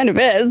 kind of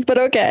is, but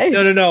okay.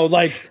 No.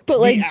 Like,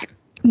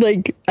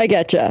 I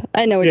getcha.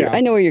 I know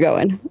where you're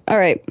going. All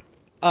right.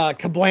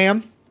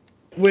 Kablam,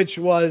 which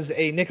was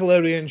a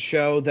Nickelodeon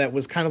show that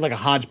was kind of like a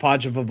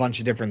hodgepodge of a bunch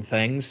of different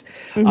things.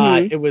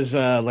 Mm-hmm. It was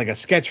like a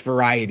sketch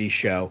variety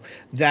show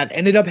that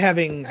ended up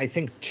having, I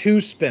think,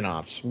 2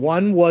 spin-offs.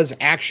 One was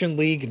Action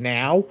League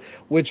Now,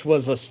 which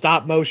was a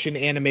stop-motion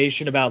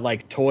animation about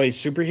like toy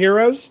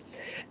superheroes.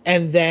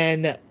 And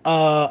then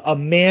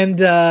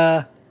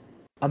Anna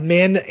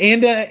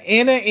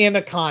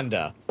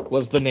Anaconda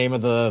was the name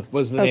of the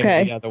name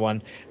of the other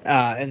one,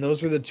 and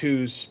those were the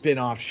 2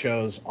 spin-off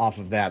shows off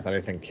of that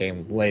I think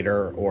came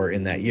later or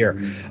in that year.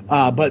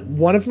 But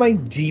one of my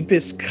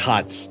deepest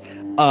cuts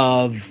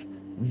of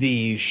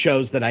the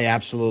shows that I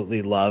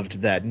absolutely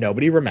loved that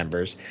nobody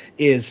remembers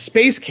is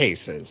Space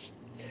Cases,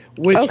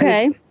 which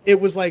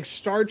was like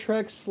Star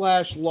Trek /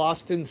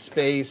 Lost in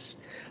Space,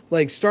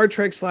 like Star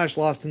Trek /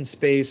 Lost in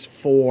Space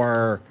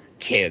for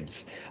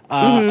kids.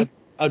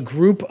 A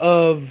group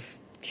of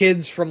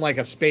kids from like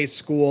a space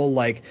school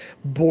like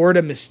board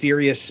a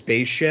mysterious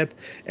spaceship,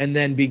 and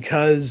then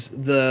because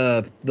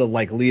the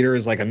like leader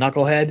is like a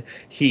knucklehead,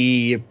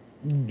 he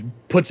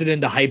puts it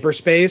into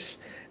hyperspace,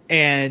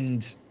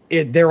 and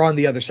they're on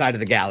the other side of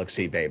the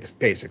galaxy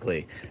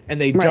basically, and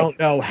they don't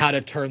know how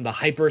to turn the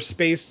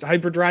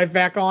hyperdrive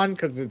back on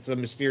because it's a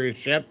mysterious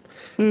ship.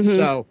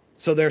 So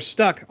they're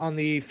stuck on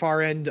the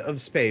far end of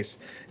space,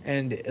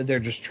 and they're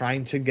just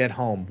trying to get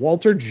home.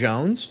 Walter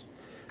Jones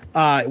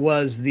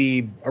was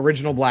the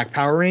original Black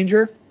Power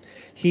Ranger.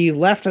 He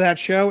left that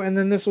show, and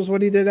then this was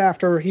what he did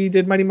after he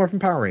did Mighty Morphin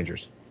Power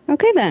Rangers.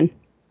 Okay, then.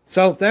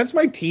 So that's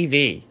my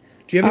TV.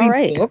 Do you have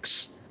any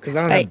books? Because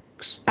I don't have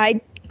books.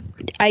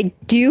 I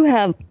do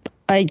have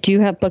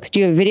books. Do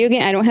you have video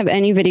game? I don't have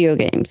any video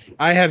games.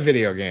 I have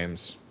video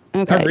games.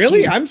 Okay.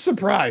 Really? I'm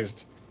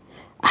surprised.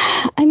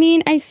 I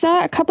mean, I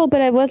saw a couple,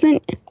 but I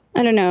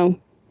don't know.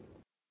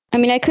 I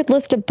mean, I could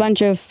list a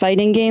bunch of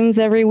fighting games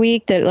every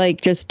week that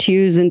like just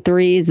 2s and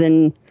 3s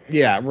and.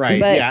 Yeah, right.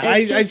 Yeah,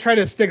 I try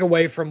to stick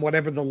away from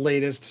whatever the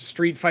latest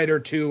Street Fighter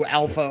 2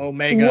 Alpha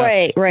Omega.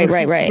 Right. And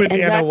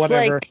that's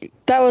whatever. Like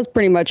that was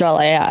pretty much all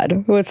I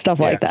had with stuff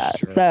like that.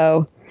 Sure.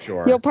 So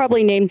you'll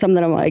probably name some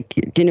that I'm like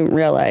didn't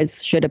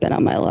realize should have been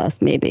on my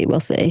list. Maybe we'll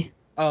see.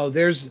 Oh,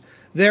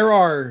 there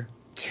are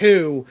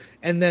 2,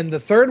 and then the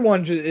third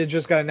one it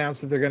just got announced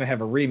that they're going to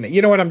have a remake.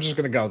 You know what? I'm just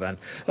going to go then.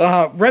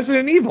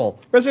 Resident Evil.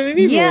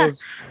 Yeah.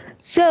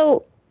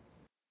 So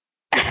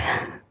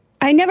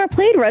I never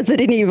played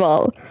Resident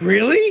Evil.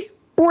 Really?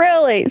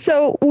 Really?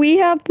 So we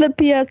have the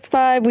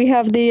PS5. We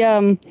have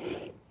the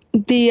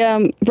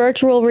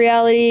virtual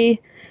reality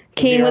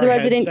came with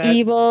Resident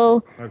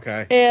Evil.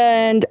 Okay.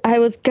 And I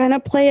was gonna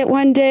play it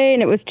one day,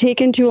 and it was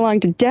taking too long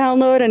to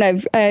download, and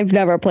I've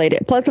never played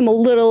it. Plus, I'm a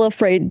little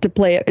afraid to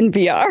play it in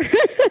VR.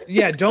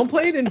 Yeah, don't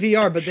play it in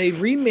VR. But they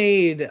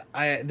remade.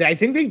 I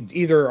think they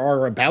either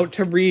are about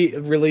to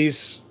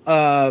release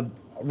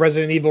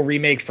Resident Evil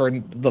remake for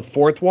the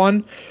 4th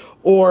one,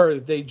 or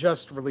they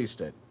just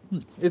released it.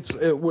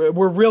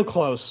 We're real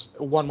close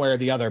one way or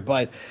the other,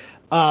 but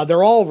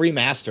they're all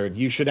remastered.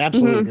 You should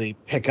absolutely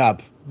pick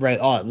up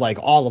like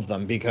all of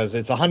them because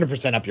it's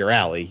 100% up your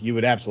alley. You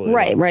would absolutely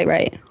right.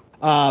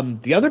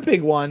 The other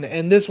big one,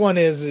 and this one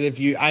is if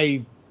you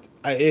had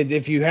a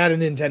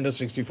Nintendo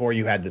 64,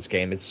 you had this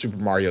game. It's Super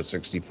Mario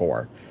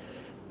 64.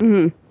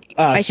 I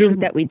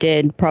think that we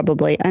did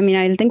probably. I mean,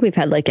 I think we've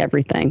had like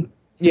everything.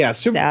 Yeah,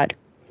 sad.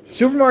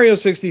 Super Mario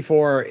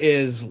 64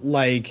 is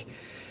like,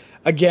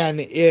 again,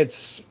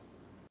 it's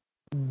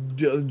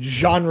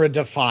genre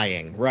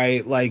defying,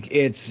 right? Like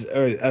it's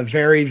a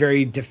very,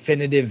 very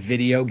definitive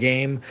video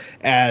game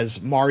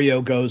as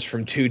Mario goes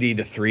from 2D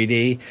to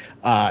 3D.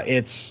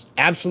 It's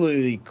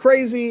absolutely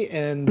crazy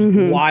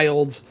and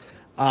wild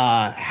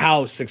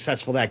how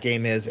successful that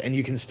game is, and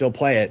you can still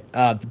play it.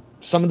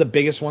 Some of the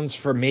biggest ones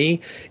for me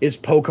is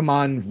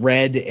Pokemon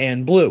Red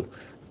and Blue.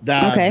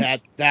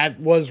 That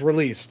was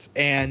released,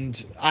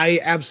 and I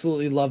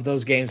absolutely love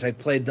those games. I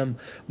played them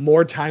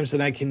more times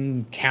than I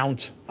can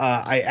count.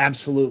 I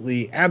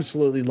absolutely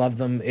love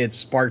them. It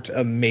sparked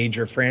a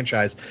major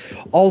franchise.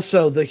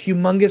 Also, the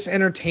humongous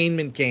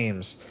entertainment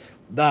games.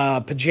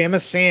 The Pajama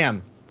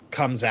Sam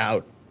comes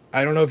out.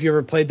 I don't know if you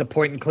ever played the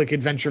point-and-click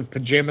adventure of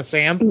Pajama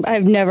Sam.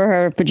 I've never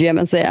heard of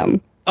Pajama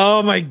Sam.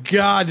 Oh my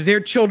God, they're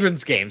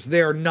children's games.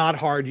 They are not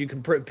hard. You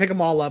can pick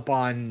them all up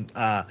on.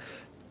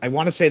 I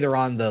want to say they're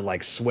on the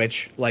like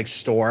Switch like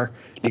store.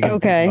 You can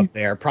pick them up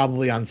there,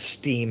 probably on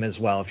Steam as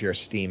well if you're a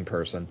Steam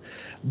person.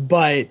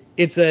 But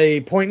it's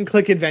a point and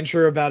click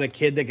adventure about a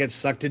kid that gets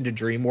sucked into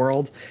Dream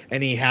World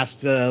and he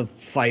has to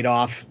fight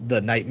off the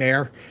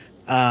nightmare.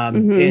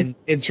 And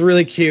it's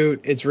really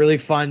cute. It's really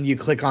fun. You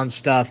click on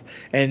stuff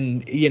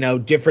and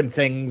different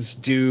things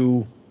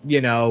do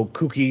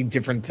kooky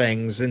different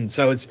things, and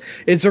so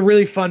it's a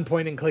really fun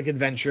point and click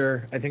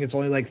adventure. I think it's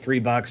only like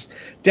 $3.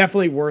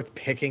 Definitely worth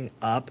picking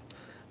up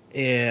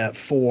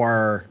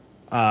for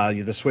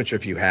the Switch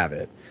if you have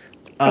it.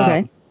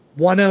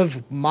 One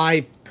of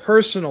my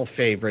personal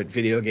favorite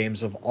video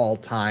games of all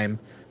time,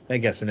 I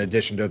guess in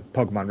addition to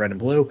Pokemon Red and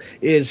Blue,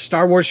 is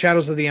Star Wars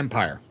Shadows of the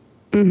Empire.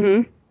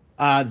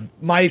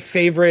 My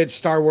favorite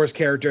Star Wars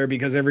character,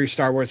 because every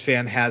Star Wars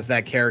fan has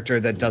that character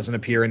that doesn't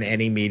appear in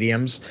any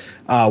mediums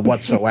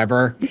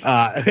whatsoever.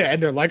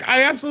 And they're like,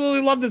 I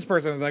absolutely love this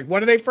person. It's like,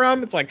 what are they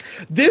from? It's like,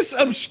 this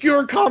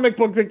obscure comic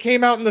book that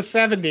came out in the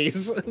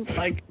 70s. It's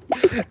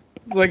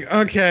like,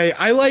 okay,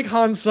 I like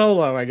Han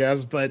Solo, I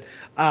guess, but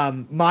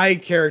my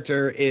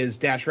character is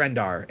Dash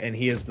Rendar, and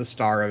he is the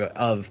star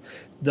of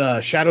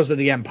the Shadows of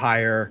the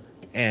Empire,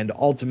 and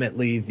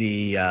ultimately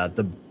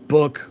the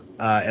book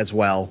as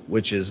well,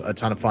 which is a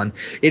ton of fun.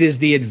 It is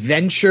the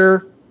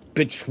adventure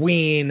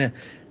between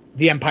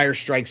The Empire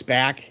Strikes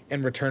Back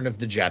and Return of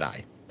the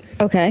Jedi.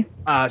 Okay.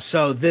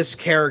 So this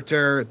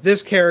character,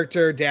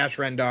 Dash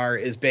Rendar,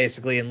 is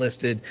basically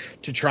enlisted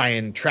to try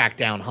and track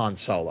down Han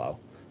Solo.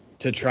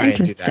 To try and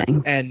do that.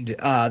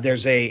 And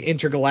there's a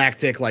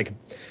intergalactic,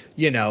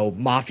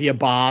 mafia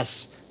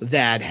boss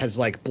that has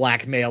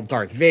blackmailed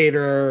Darth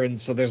Vader, and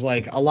so there's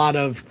a lot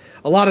of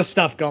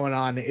stuff going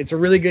on. It's a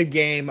really good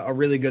game, a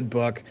really good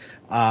book.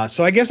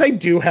 So I guess I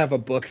do have a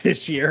book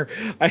this year.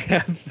 I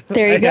have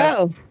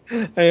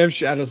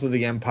Shadows of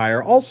the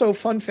Empire. Also,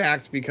 fun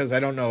fact, because I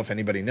don't know if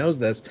anybody knows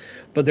this,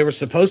 but there was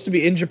supposed to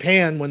be in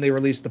Japan when they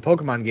released the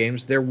Pokemon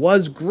games. There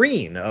was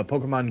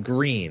Pokemon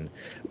Green,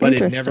 but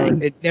it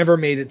never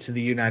made it to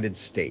the United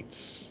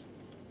States.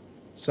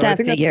 So that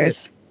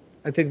figures.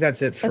 I think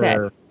that's it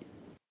for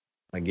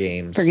my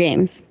games. For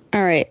games.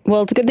 All right.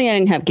 Well, it's a good thing I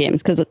didn't have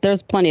games because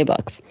there's plenty of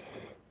books.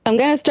 I'm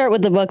going to start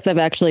with the books I've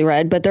actually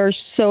read, but there are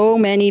so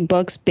many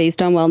books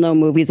based on well-known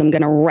movies. I'm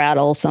going to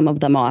rattle some of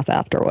them off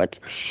afterwards.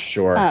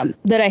 Sure.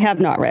 That I have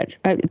not read.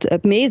 It's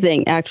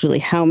amazing, actually,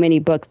 how many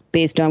books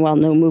based on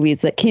well-known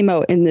movies that came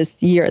out in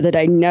this year that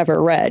I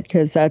never read,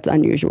 because that's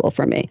unusual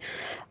for me.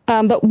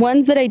 But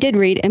ones that I did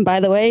read, and by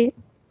the way,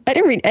 I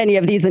didn't read any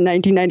of these in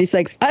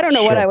 1996. I don't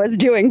know what I was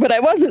doing, but I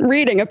wasn't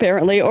reading,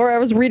 apparently, or I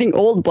was reading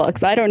old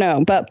books. I don't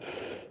know. But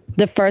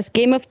the first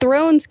Game of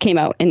Thrones came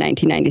out in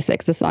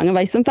 1996, A Song of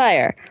Ice and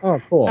Fire.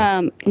 Oh, cool.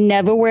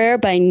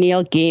 Neverwhere by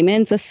Neil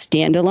Gaiman's a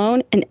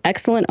standalone, an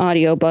excellent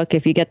audiobook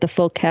if you get the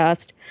full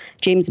cast.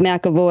 James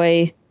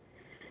McAvoy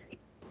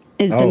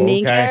is the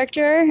main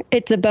character.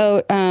 It's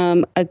about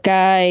a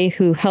guy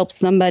who helps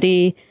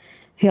somebody,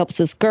 he helps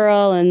this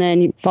girl, and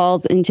then he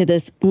falls into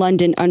this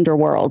London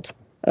underworld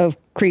of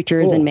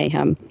creatures and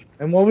mayhem.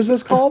 And what was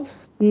this called?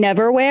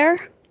 Neverwhere.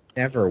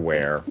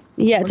 Neverwhere.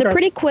 Yeah, it's a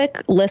pretty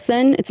quick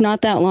listen. It's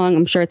not that long.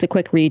 I'm sure it's a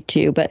quick read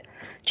too, but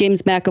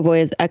James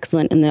McAvoy is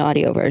excellent in the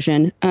audio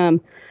version.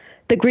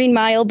 The Green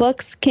Mile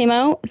books came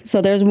out,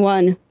 so there's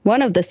one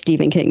of the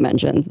Stephen King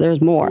mentions. There's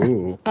more.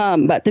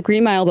 But the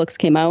Green Mile books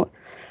came out.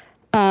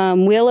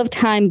 Wheel of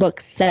Time book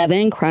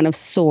 7, Crown of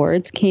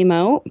Swords, came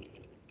out.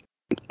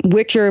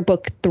 Witcher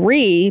book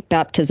 3,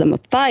 Baptism of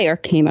Fire,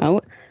 came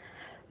out.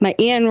 My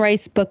Anne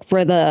Rice book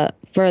for the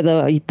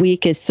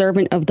week is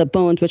Servant of the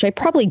Bones, which I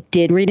probably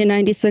did read in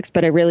 96,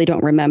 but I really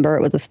don't remember.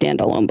 It was a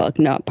standalone book,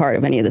 not part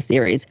of any of the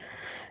series.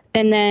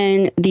 And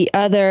then the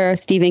other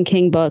Stephen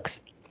King books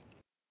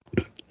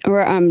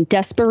were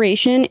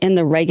Desperation and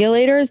The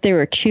Regulators. There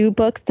were 2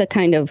 books that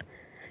kind of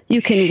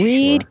you can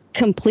read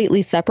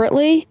completely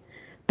separately,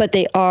 but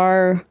they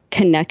are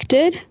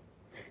connected,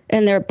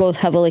 and they're both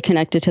heavily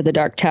connected to the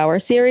Dark Tower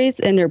series,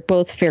 and they're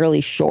both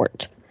fairly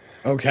short.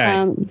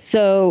 Okay.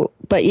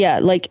 But yeah,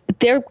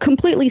 they're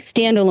completely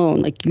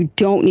standalone. You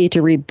don't need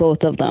to read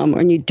both of them,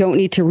 and you don't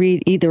need to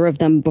read either of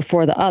them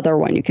before the other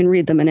one. You can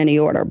read them in any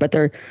order, but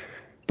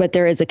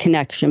there is a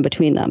connection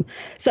between them.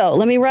 So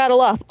let me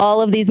rattle off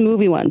all of these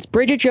movie ones: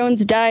 Bridget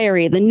Jones'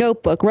 Diary, The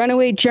Notebook,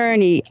 Runaway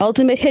Journey,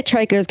 Ultimate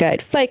Hitchhiker's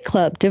Guide, Fight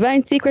Club,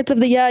 Divine Secrets of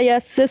the Yaya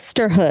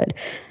Sisterhood.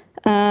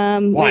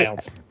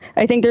 Wild.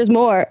 I think there's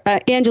more.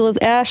 Angela's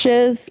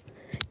Ashes.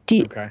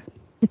 Okay.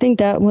 I think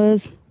that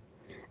was.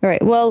 All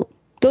right. Well,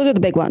 those are the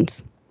big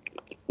ones.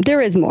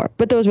 There is more,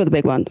 but those were the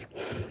big ones.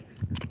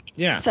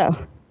 Yeah. So,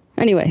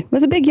 anyway, it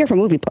was a big year for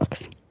movie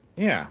books.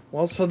 Yeah.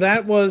 Well, so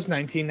that was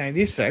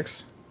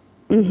 1996.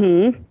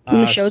 Mm-hmm.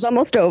 And the show's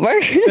almost over.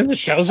 And the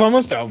show's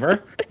almost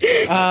over.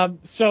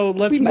 So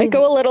let's might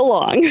go a little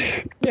long.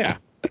 Yeah.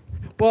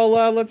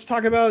 Well, let's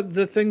talk about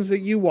the things that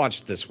you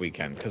watched this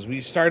weekend, because we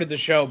started the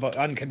show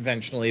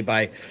unconventionally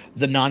by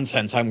the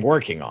nonsense I'm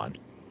working on.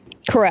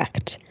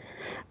 Correct.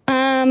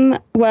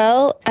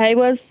 Well, I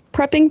was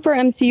prepping for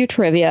MCU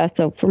trivia,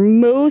 so for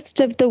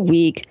most of the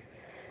week,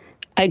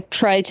 I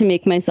tried to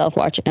make myself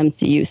watch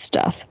MCU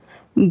stuff.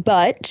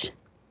 But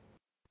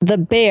The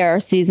Bear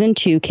Season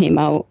 2 came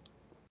out,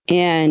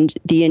 and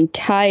the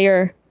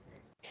entire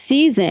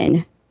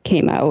season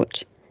came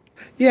out.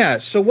 Yeah,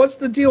 so what's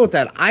the deal with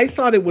that? I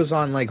thought it was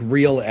on,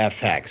 Real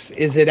FX.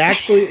 Is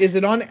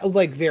it on,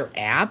 their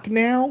app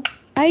now?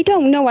 I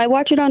don't know. I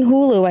watch it on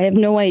Hulu. I have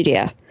no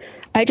idea.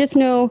 I just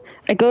know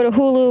I go to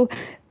Hulu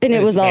and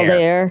it was all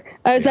there.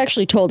 I was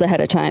actually told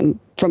ahead of time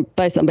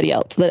by somebody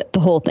else that the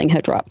whole thing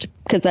had dropped,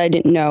 because I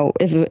didn't know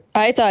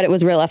I thought it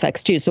was Real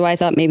FX too. So I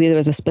thought maybe there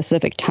was a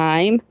specific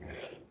time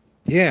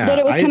that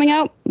it was coming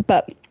out,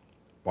 but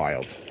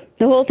wild.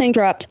 The whole thing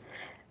dropped.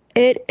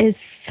 It is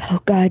so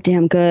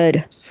goddamn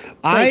good.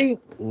 I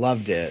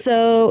loved it.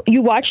 So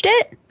you watched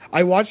it?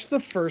 I watched the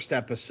first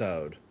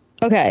episode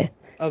Okay.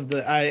 of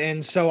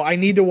and so I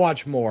need to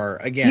watch more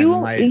again.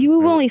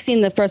 You've only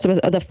seen the first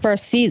episode of the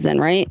first season,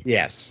 right?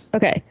 Yes.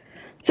 Okay.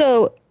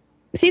 So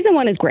season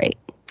 1 is great.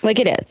 Like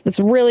it is. It's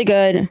really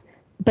good.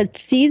 But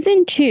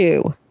season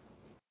 2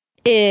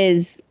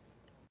 is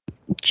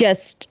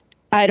just,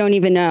 I don't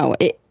even know.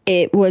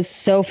 It was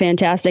so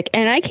fantastic.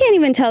 And I can't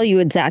even tell you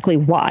exactly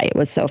why it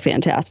was so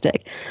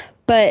fantastic.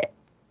 But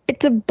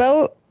it's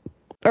about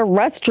a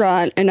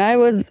restaurant, and I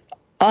was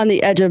on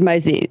the edge of my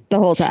seat the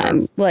whole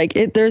time. Sure. Like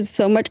there's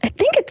so much. I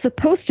think it's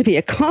supposed to be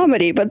a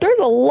comedy, but there's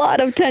a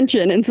lot of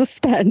tension and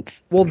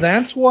suspense. Well,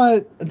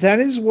 that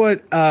is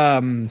what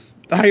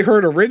I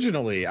heard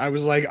originally. I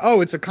was like,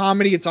 oh, it's a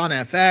comedy. It's on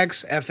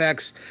FX.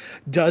 FX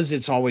does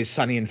It's Always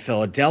Sunny in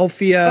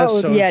Philadelphia. Oh,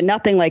 so yeah,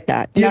 nothing like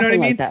that. You know nothing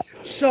what I mean? Like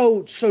that.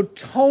 So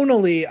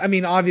tonally, I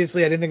mean,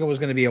 obviously, I didn't think it was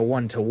going to be a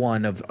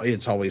 1-to-1 of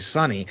It's Always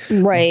Sunny.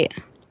 Right.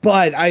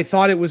 But I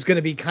thought it was going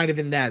to be kind of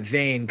in that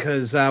vein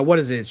because, what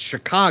is it? It's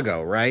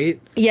Chicago, right?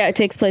 Yeah, it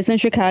takes place in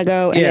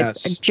Chicago. And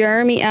It's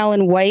Jeremy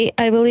Allen White,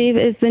 I believe,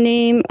 is the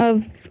name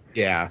of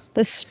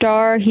the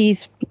star.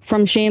 He's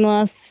from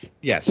Shameless.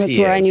 Yes, That's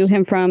where I knew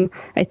him from.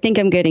 I think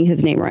I'm getting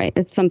his name right.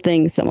 It's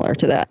something similar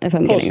to that, if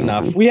I'm Close getting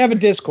enough. it wrong. We have a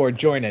Discord.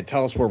 Join it.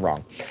 Tell us we're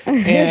wrong.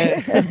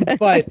 And,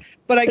 but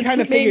I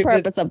kind of figured the main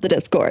purpose of the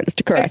Discord is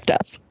to correct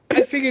us.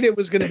 I figured it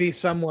was going to be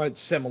somewhat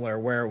similar,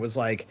 where it was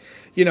like,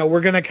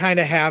 we're going to kind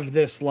of have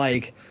this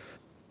like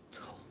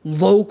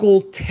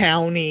local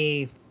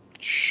towny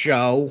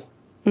show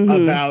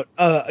about,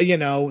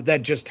 that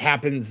just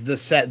happens.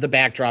 The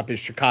backdrop is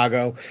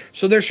Chicago.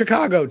 So they're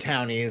Chicago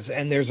townies,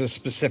 and there's a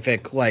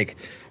specific like,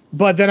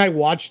 but then I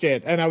watched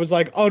it and I was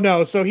like, oh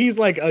no. So he's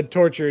like a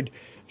tortured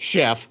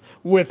chef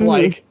with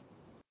like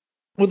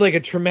a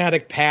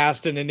traumatic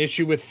past and an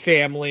issue with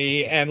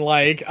family. And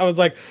like, I was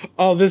like,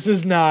 oh, this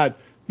is not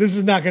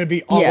going to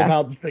be all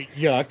about the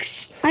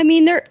yucks. I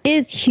mean, there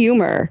is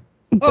humor.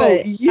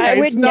 But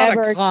it's not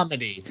a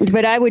comedy.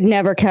 But I would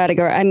never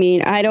categorize. I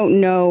mean, I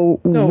don't know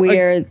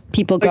where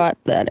people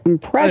got that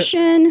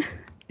impression.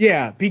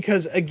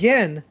 Because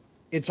again,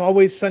 It's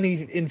Always Sunny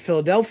in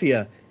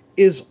Philadelphia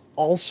is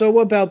also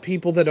about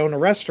people that own a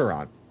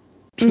restaurant.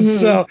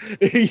 So,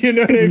 you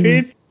know what I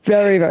mean?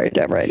 Very, very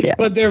different, yeah.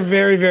 But they're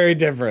very, very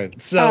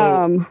different.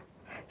 So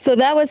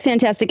that was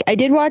fantastic. I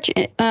did watch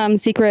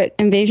Secret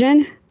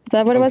Invasion. Is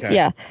that what it was?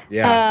 Yeah.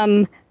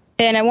 And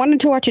I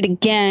wanted to watch it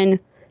again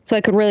so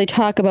I could really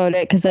talk about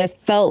it, because I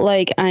felt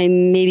like I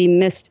maybe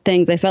missed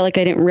things. I felt like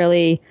I didn't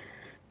really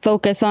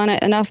focus on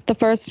it enough the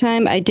first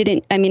time. I'm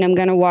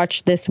going to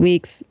watch this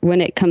week's when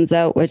it comes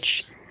out,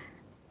 which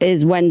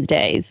is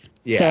Wednesdays.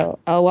 Yeah. So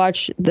I'll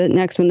watch the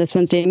next one this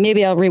Wednesday.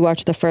 Maybe I'll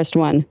rewatch the first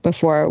one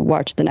before I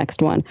watch the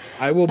next one.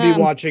 I will be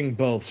watching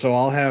both, so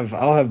I'll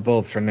have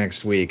both for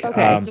next week.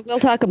 Okay, so we'll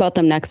talk about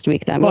them next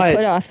week then. We'll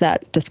put off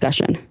that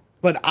discussion.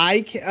 But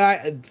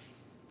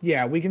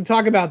we can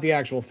talk about the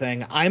actual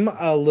thing. I'm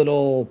a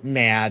little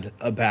mad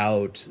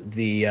about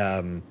the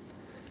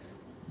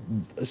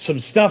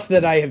some stuff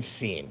that I have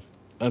seen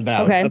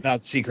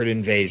about Secret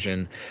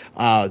Invasion.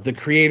 The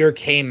creator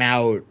came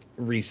out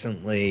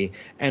recently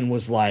and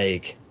was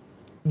like,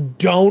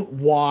 don't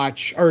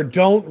watch or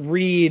don't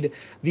read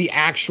the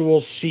actual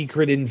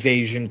Secret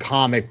Invasion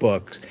comic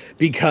book,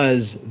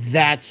 because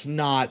that's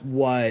not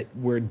what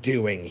we're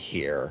doing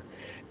here.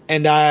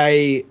 And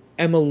I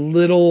am a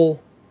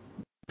little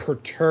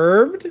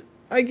perturbed,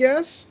 I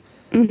guess.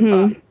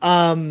 And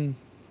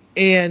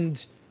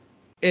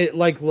it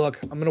look,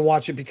 I'm gonna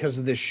watch it because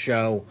of this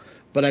show,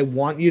 but I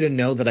want you to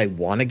know that I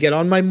want to get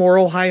on my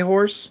moral high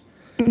horse,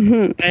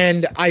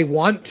 and I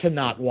want to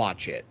not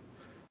watch it.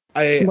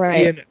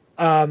 There's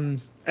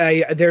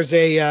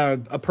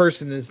a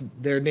person, is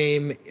their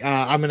name,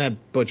 I'm gonna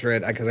butcher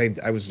it because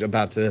I was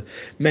about to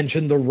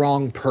mention the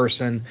wrong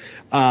person,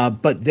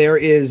 but there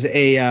is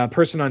a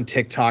person on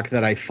TikTok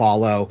that I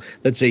follow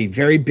that's a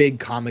very big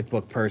comic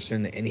book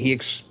person, and he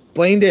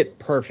explained it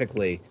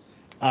perfectly,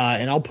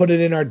 and I'll put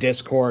it in our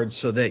Discord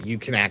so that you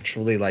can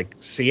actually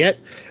see it.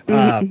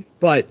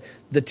 But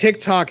the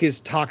TikTok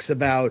talks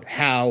about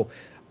how,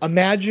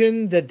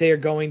 imagine that they're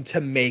going to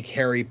make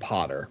Harry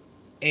Potter,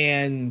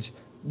 and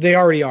they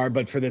already are,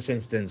 but for this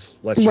instance,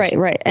 let's just...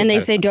 Right. And they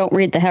say don't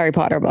read the Harry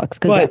Potter books,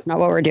 because that's not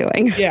what we're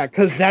doing. Yeah,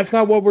 because that's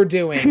not what we're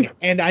doing.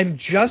 And I'm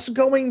just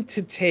going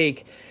to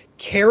take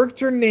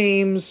character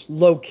names,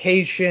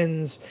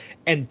 locations,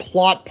 and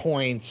plot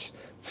points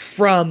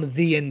from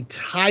the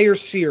entire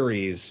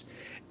series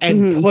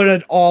and put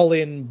it all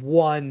in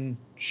one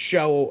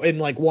show, in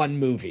one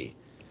movie.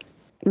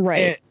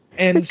 Right.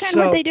 And that's kind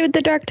of what they did with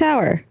the Dark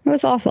Tower. It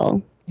was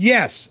awful.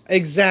 Yes,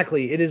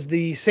 exactly. It is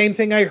the same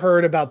thing I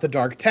heard about the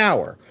Dark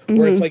Tower,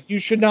 where it's you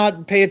should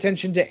not pay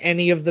attention to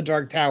any of the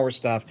Dark Tower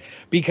stuff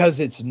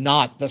because it's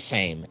not the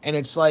same. And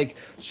it's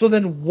so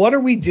then what are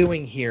we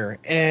doing here?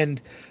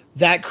 And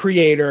that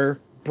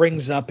creator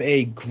brings up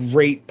a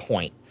great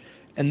point.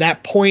 And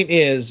that point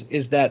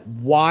is that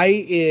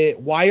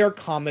why are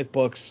comic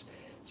books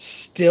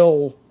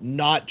still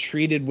not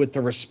treated with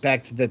the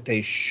respect that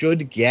they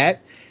should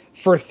get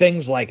for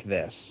things like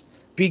this?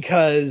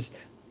 because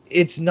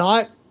it's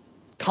not,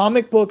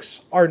 comic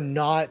books are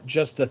not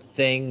just a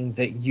thing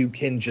that you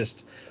can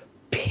just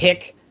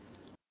pick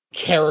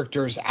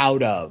characters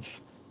out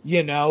of,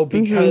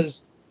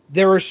 because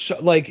there are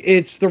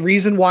it's the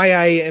reason why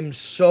I am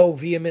so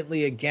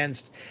vehemently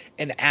against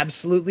and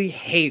absolutely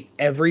hate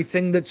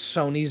everything that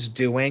Sony's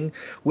doing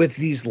with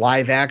these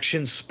live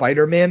action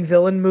Spider-Man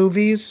villain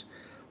movies,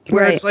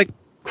 where it's like,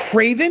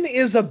 Kraven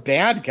is a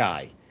bad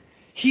guy.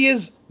 He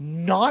is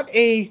not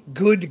a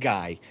good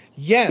guy.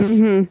 Yes,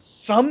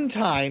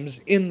 sometimes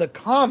in the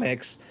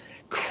comics,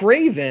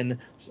 Kraven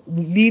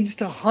needs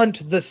to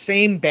hunt the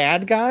same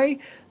bad guy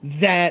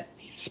that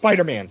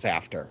Spider-Man's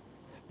after.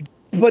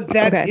 But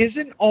that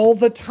isn't all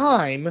the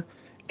time,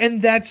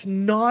 and that's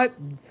not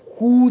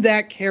who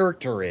that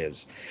character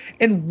is.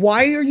 And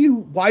why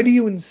do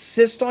you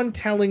insist on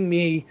telling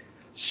me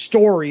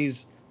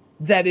stories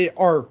that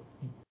are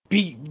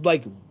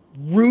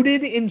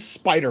rooted in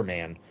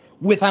Spider-Man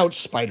without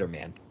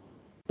Spider-Man?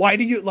 Why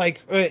do you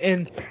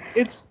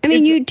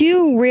you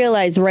do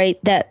realize, right,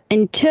 that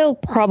until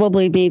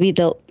probably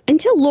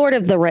until Lord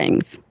of the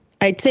Rings,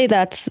 I'd say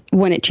that's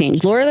when it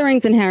changed. Lord of the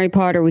Rings and Harry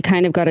Potter, we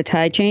kind of got a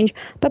tide change.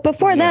 But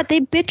before that,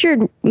 they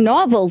butchered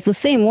novels the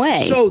same way.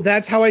 So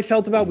that's how I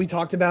felt about, we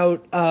talked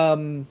about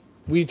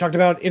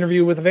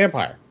Interview with a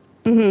Vampire.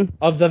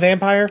 Of the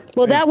Vampire.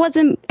 Well, that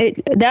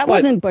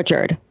wasn't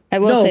butchered. I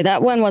will say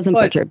that one wasn't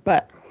butchered.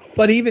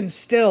 But even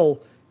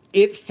still,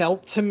 it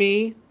felt to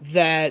me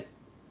that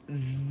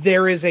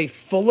there is a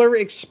fuller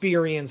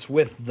experience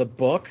with the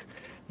book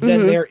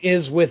than there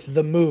is with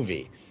the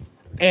movie.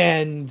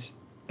 And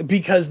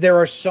because there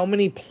are so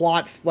many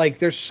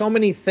there's so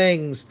many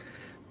things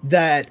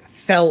that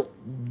felt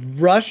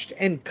rushed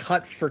and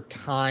cut for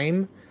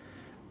time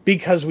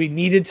because we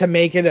needed to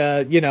make it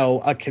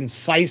a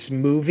concise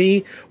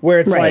movie where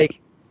it's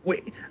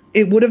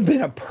it would have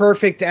been a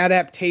perfect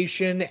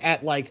adaptation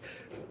at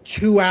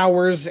 2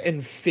 hours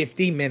and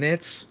 50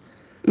 minutes,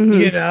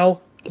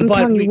 I'm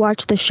telling you,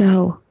 watch the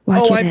show.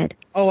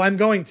 I'm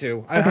going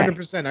to.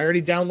 100%. I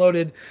already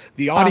downloaded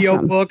the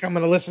audio book. I'm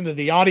going to listen to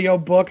the audio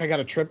book. I got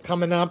a trip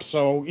coming up,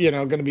 so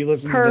going to be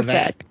listening to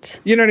that.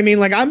 You know what I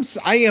mean?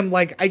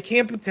 I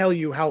can't tell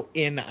you how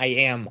in I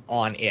am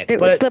on it. It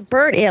was the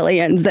bird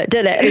aliens that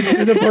did it. It's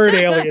the bird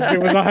aliens.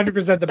 It was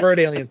 100% the bird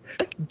aliens.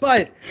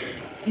 But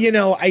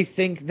I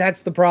think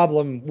that's the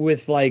problem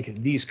with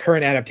these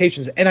current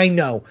adaptations. And I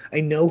know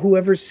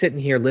whoever's sitting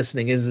here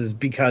listening is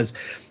because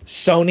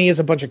Sony is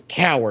a bunch of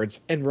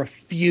cowards and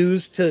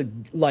refuse to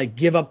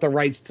give up the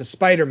rights to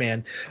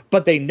Spider-Man,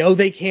 but they know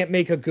they can't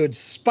make a good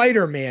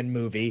Spider-Man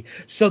movie,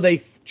 so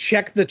they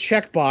check the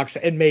checkbox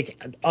and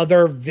make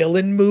other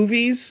villain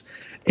movies.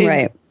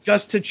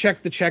 Just to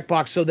check the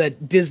checkbox so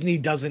that Disney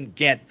doesn't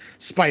get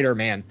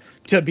Spider-Man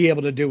to be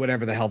able to do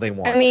whatever the hell they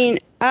want. I mean,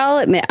 I'll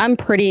admit I'm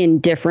pretty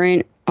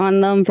indifferent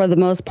on them for the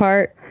most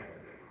part.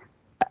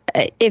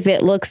 If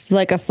it looks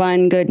like a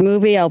fun, good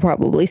movie, I'll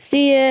probably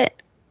see it.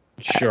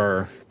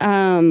 Sure.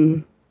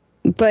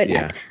 But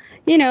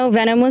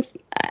Venom was,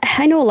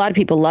 I know a lot of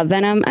people love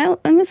Venom.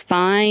 It was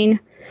fine.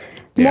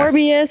 Yeah.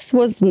 Morbius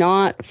was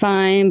not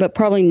fine, but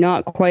probably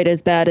not quite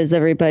as bad as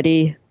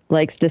everybody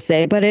likes to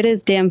say, but it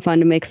is damn fun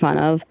to make fun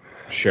of.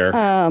 Sure.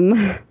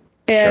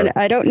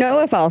 I don't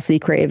know if I'll see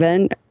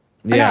Kraven.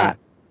 Yeah.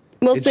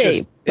 We'll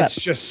see.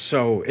 It's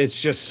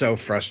just so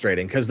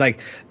frustrating because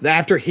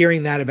after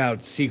hearing that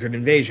about Secret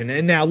Invasion,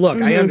 and now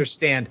look, I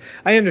understand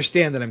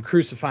that I'm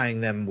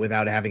crucifying them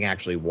without having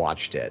actually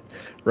watched it,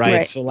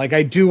 right? So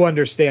I do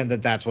understand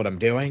that that's what I'm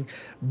doing,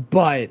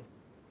 but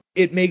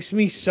it makes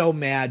me so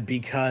mad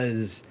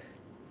because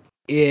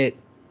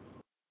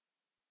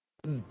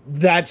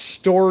that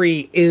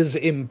story is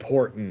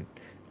important,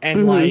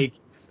 and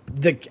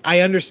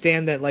I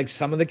understand that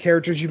some of the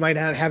characters you might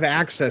not have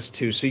access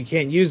to, so you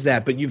can't use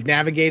that, but you've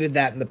navigated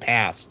that in the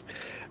past,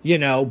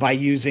 by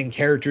using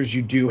characters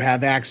you do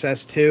have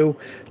access to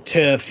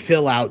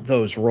fill out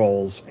those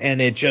roles.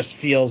 And it just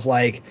feels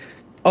the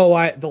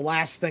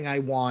last thing I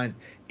want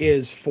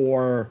is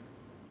for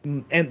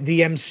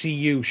the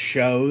MCU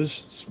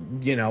shows,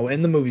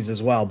 and the movies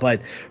as well,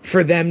 but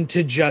for them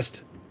to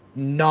just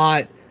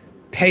not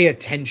pay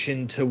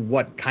attention to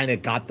what kind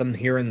of got them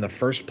here in the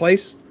first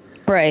place.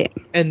 Right.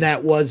 And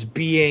that was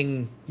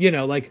being,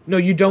 no,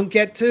 you don't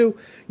get to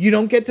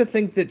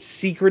think that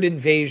Secret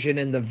Invasion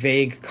and the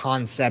vague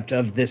concept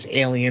of this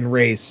alien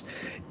race,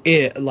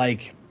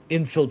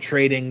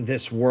 infiltrating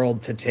this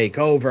world to take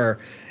over.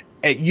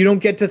 You don't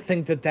get to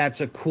think that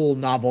that's a cool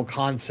novel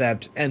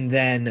concept and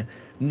then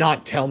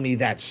not tell me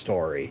that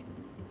story.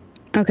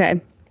 Okay.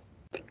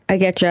 I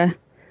get you.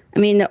 I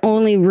mean, the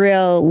only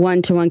real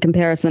one-to-one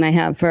comparison I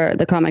have for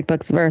the comic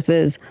books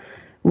versus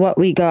what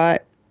we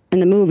got in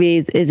the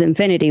movies is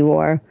Infinity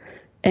War.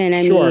 And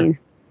I mean,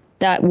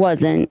 that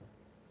wasn't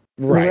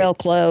real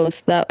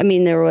close. There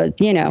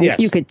was,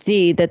 you could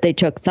see that they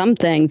took some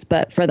things,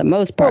 but for the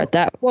most part,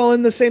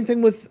 and the same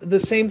thing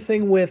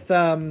with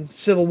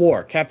Civil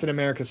War, Captain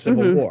America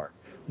Civil War.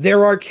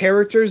 there are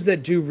characters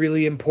that do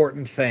really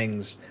important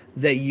things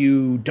that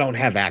you don't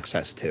have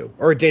access to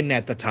or didn't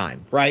at the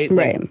time, right?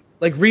 Right.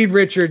 Like Reed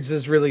Richards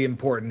is really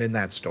important in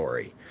that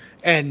story,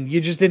 and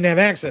you just didn't have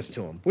access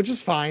to him, which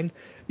is fine.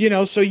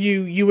 So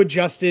you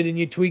adjusted and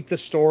you tweaked the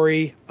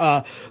story.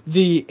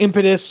 The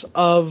impetus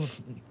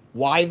of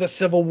why the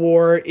Civil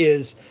War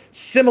is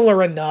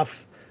similar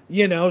enough,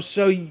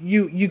 so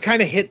you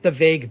kind of hit the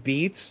vague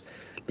beats.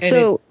 And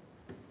so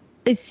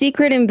a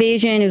secret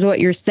invasion is what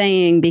you're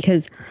saying,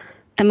 because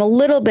I'm a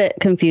little bit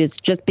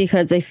confused, just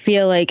because I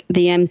feel like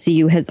the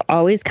MCU has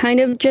always kind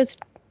of just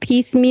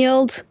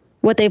piecemealed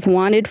what they've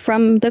wanted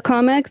from the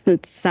comics.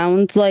 It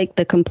sounds like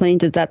the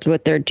complaint is that's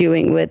what they're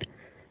doing with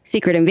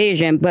Secret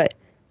Invasion, but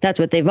that's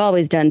what they've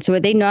always done. So are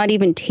they not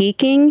even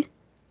taking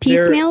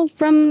piecemeal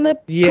from the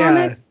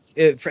comics?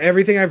 For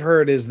everything I've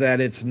heard is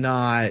that it's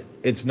not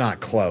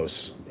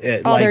close.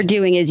 All they're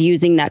doing is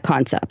using that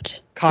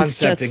concept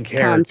and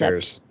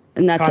characters.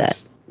 And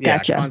that's it.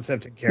 Gotcha.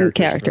 Concept and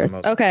characters.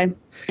 Okay.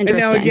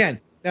 Interesting. And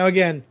now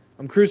again,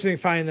 I'm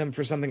crucifying them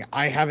for something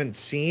I haven't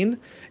seen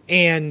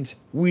and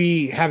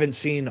we haven't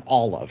seen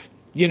all of.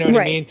 You know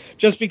what I mean?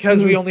 Just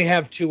because we only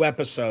have 2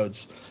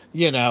 episodes,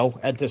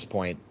 at this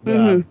point,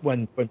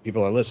 when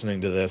people are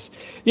listening to this,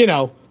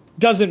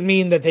 doesn't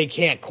mean that they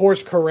can't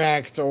course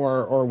correct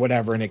or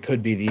whatever, and it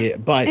could be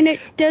and it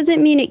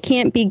doesn't mean it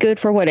can't be good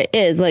for what it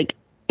is. Like,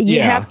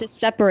 you have to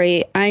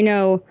separate. I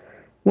know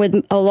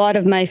with a lot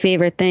of my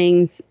favorite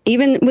things,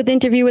 even with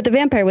Interview with the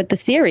Vampire, with the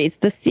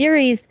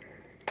series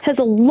has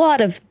a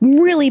lot of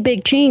really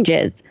big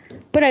changes,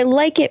 but I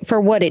like it for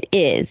what it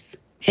is.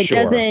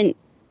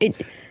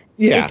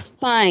 It's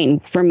fine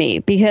for me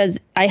because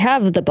I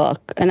have the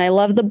book and I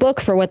love the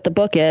book for what the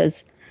book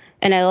is,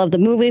 and I love the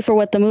movie for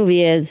what the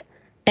movie is,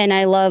 and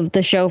I love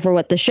the show for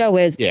what the show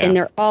is, and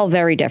they're all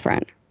very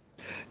different.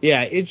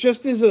 Yeah, it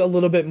just is a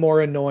little bit more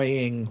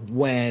annoying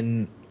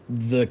when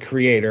the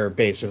creator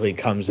basically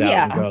comes out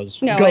and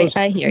goes,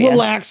 I hear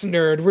relax,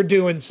 nerd, we're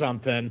doing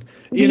something.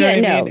 You know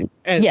what I mean?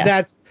 And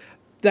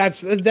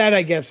that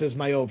I guess is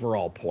my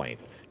overall point.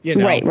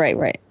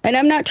 Right. And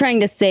I'm not trying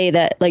to say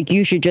that like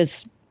you should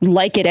just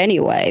like it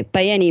anyway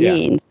by any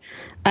means.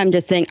 I'm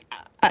just saying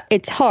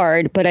it's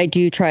hard, but I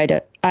try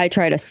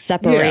to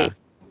separate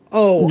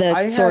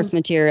source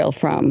material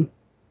from.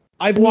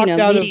 I've walked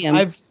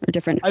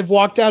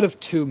out of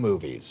 2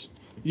 movies.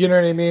 You know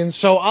what I mean?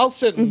 So I'll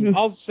sit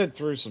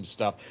through some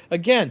stuff.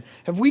 Again,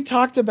 have we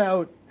talked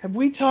about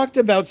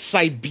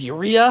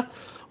Siberia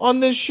on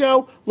this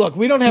show? Look,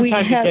 we don't have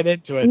time to get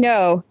into it.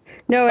 No,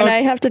 and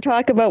I have to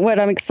talk about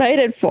what I'm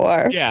excited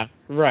for. Yeah,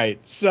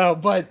 right. So,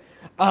 but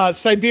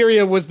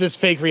Siberia was this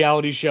fake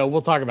reality show.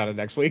 We'll talk about it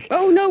next week.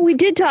 Oh, no, we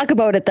did talk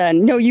about it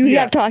then. No, you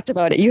have talked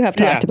about it. You have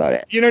talked about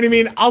it. You know what I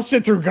mean? I'll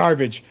sit through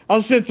garbage.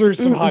 I'll sit through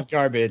some hot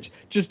garbage.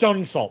 Just don't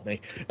insult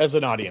me as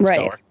an audience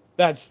goer.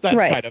 That's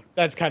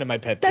kind of my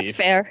pet peeve.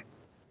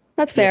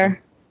 That's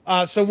fair.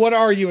 So what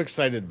are you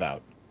excited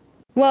about?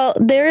 Well,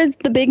 there is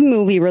the big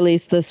movie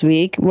release this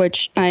week,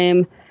 which I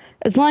am,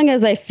 as long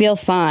as I feel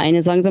fine,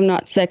 as long as I'm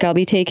not sick, I'll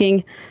be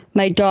taking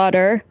my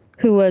daughter,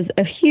 who was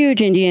a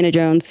huge Indiana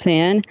Jones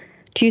fan,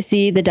 to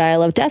see The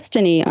Dial of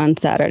Destiny on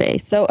Saturday.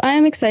 So I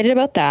am excited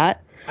about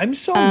that. I'm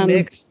so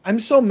mixed. I'm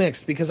so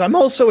mixed because I'm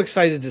also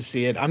excited to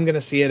see it. I'm going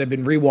to see it. I've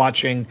been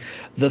rewatching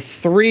the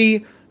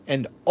 3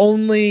 and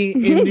only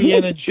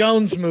Indiana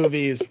Jones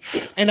movies,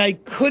 and I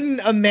couldn't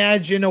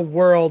imagine a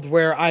world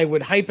where I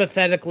would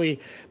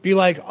hypothetically be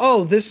like,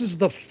 oh, this is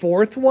the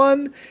 4th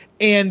one,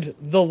 and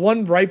the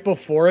one right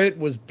before it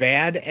was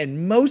bad,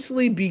 and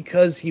mostly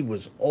because he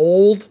was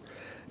old,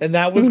 and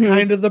that was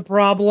kind of the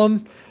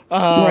problem.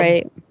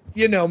 Right.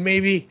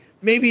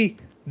 Maybe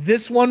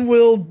this one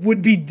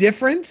would be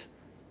different.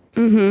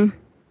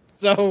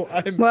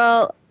 So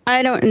Well,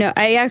 I don't know.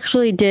 I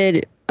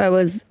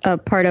was a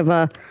part of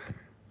a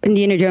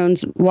Indiana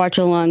Jones watch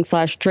along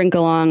 / drink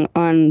along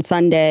on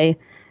Sunday,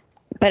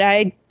 but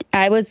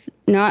I was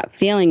not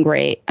feeling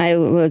great. I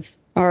was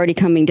already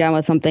coming down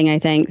with something, I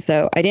think,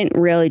 so I didn't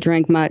really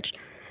drink much,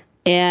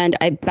 and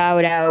I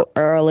bowed out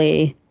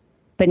early,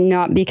 but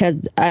not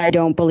because I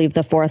don't believe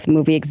the 4th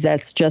movie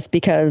exists, just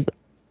because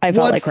I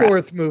felt like crap.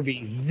 What 4th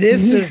movie?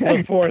 This is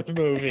the 4th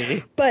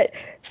movie. But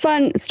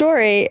fun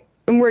story.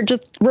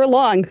 We're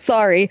long.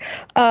 Sorry.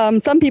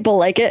 Some people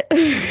like it.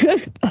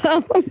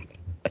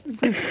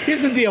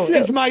 Here's the deal.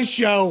 It's my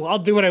show. I'll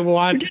do what I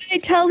want. Did I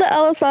tell the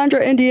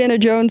Alessandra Indiana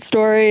Jones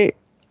story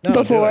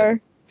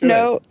before?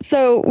 Do it.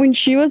 So when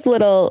she was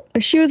little,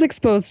 she was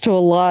exposed to a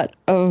lot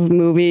of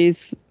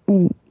movies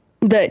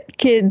that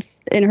kids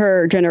in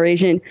her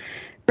generation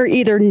are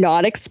either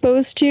not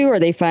exposed to, or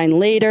they find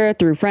later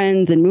through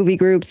friends and movie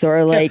groups,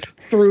 or like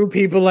through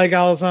people like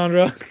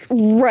Alessandra.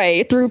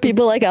 Right, through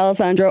people like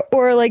Alessandra,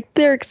 or like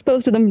they're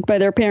exposed to them by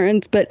their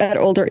parents, but at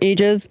older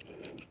ages.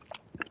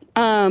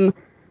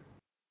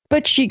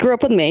 But she grew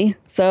up with me,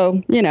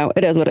 so,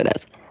 it is what it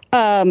is.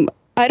 I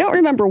don't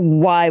remember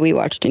why we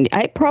watched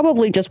I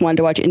probably just wanted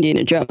to watch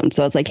Indiana Jones,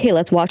 so I was like, hey,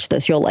 let's watch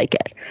this, you'll like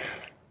it.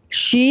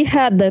 She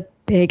had the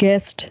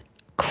biggest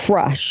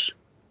crush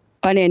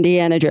on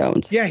Indiana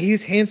Jones. Yeah,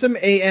 he's handsome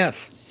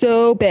AF.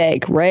 So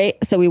big, right?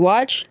 So we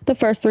watch the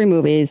first 3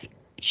 movies.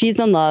 She's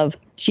in love.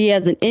 She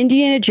has an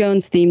Indiana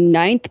Jones themed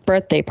 9th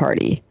birthday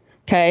party.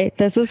 Okay,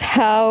 this is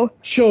how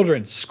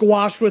children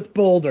squashed with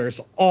boulders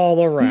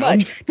all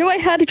around. No, I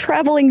had a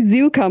traveling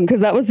zoo come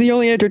because that was the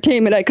only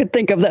entertainment I could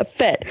think of that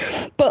fit.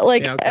 But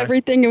like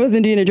everything, it was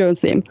Indiana Jones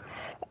theme.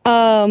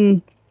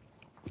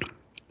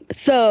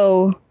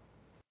 So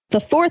the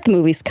 4th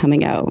movie's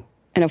coming out,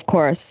 and of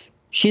course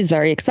she's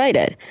very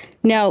excited.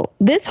 Now,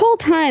 this whole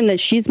time that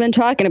she's been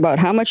talking about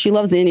how much she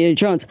loves Indiana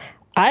Jones,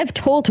 I've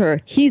told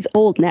her he's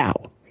old now.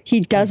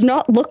 He does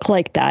not look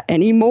like that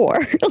anymore.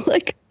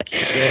 Like,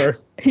 sure.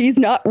 He's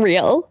not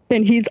real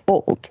and he's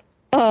old.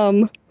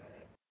 And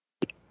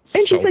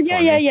she said,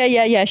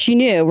 yeah, she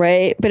knew,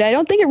 right? But I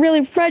don't think it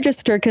really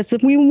registered because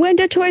if we went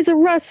to Toys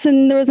R Us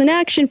and there was an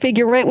action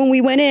figure right when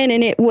we went in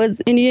and it was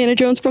Indiana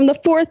Jones from the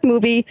 4th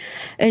movie.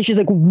 And she's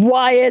like,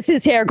 why is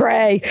his hair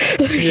gray?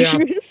 Yeah. She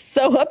was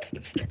so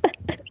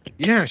upset.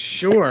 Yeah,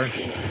 sure.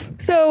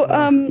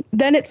 So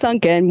then it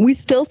sunk in. We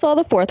still saw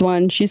the 4th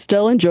one. She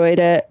still enjoyed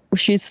it.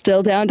 She's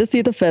still down to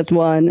see the 5th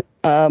one.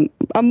 I'm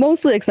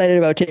mostly excited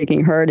about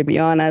taking her, to be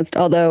honest,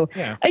 although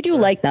I do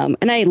like them.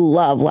 And I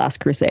love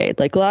Last Crusade.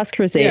 Like, Last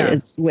Crusade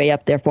is way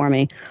up there for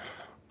me.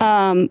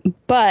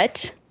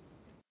 But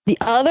the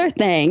other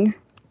thing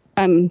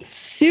I'm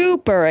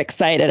super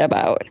excited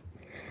about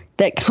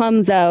that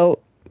comes out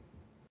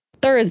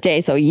Thursday,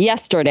 so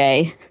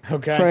yesterday,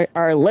 for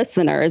our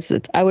listeners,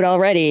 it's out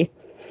already.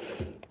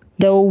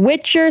 The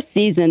Witcher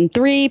Season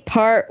 3,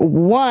 Part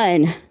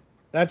 1.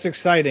 That's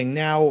exciting.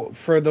 Now,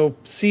 for the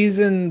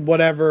season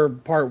whatever,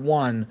 Part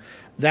 1,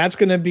 that's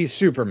going to be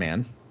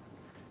Superman.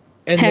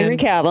 And Henry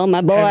Cavill,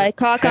 my boy,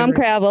 Cock-Arm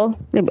Cavill.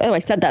 Oh, I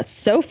said that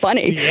so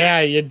funny. Yeah,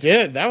 you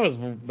did. That was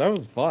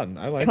fun.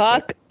 I like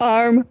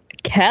Cock-Arm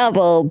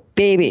Cavill,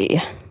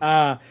 baby.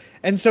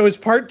 And so is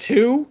Part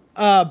 2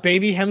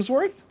 Baby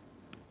Hemsworth?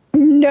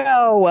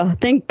 No,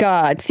 thank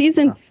God.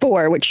 Season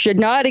 4, which should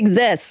not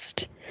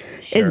exist,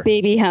 is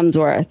Baby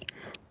Hemsworth.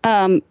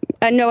 No,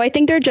 I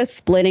think they're just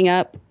splitting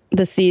up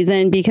the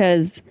season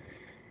because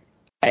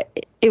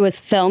it was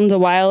filmed a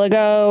while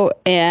ago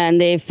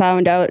and they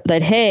found out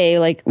that, hey,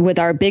 like with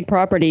our big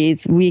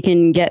properties, we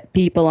can get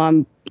people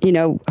on,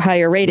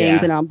 higher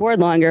ratings and on board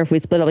longer if we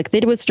split it like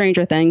they did with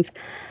Stranger Things.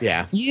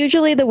 Yeah.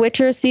 Usually the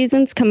Witcher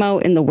seasons come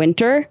out in the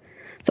winter.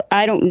 So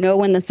I don't know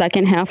when the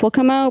second half will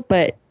come out,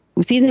 but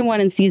season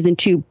 1 and season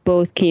 2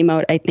 both came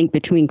out, I think,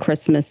 between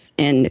Christmas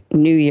and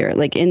New Year,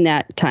 like in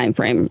that time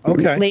frame.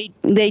 Okay.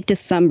 Late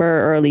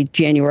December, early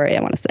January,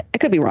 I want to say. I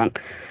could be wrong.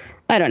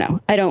 I don't know.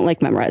 I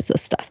don't memorize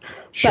this stuff.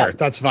 Sure,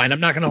 that's fine. I'm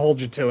not going to hold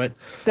you to it.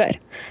 Good.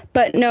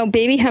 But no,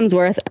 Baby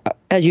Hemsworth,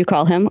 as you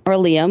call him, or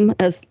Liam,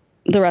 as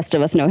the rest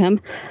of us know him,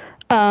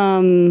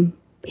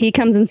 he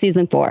comes in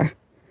season 4.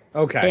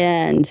 Okay.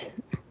 And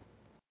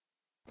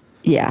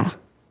yeah.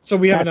 So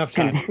we have enough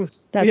time.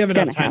 We have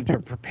enough time to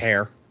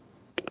prepare.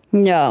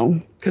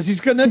 No. Because he's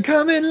going to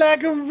come in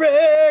like a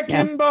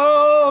wrecking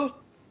ball.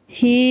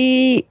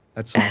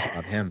 That song's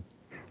about him.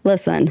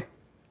 Listen.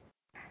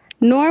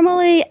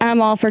 Normally, I'm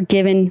all for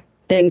giving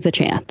things a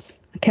chance.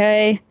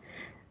 Okay?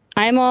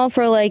 I'm all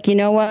for you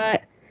know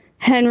what?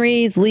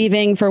 Henry's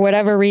leaving for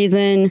whatever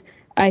reason.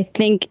 I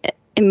think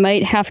it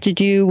might have to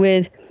do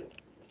with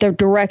the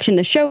direction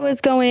the show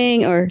is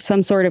going or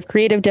some sort of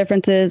creative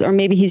differences, or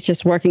maybe he's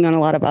just working on a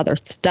lot of other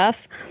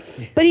stuff.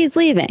 But he's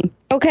leaving.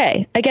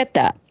 Okay, I get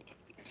that.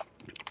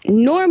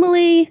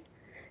 Normally,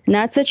 in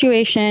that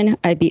situation,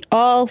 I'd be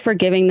all for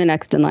giving the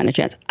next in line a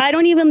chance. I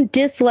don't even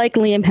dislike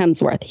Liam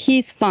Hemsworth.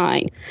 He's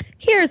fine.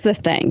 Here's the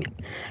thing.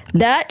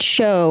 That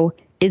show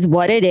is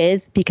what it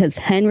is because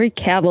Henry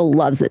Cavill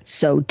loves it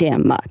so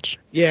damn much.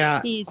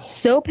 Yeah. He's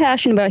so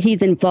passionate about it.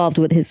 He's involved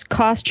with his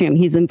costume.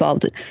 He's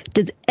involved with,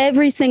 does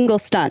every single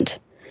stunt.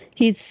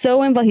 He's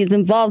so involved. He's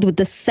involved with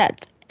the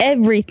sets,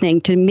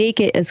 everything to make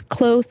it as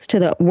close to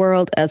the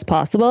world as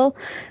possible.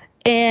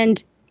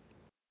 And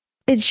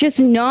it's just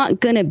not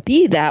going to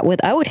be that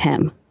without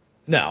him.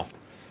 No.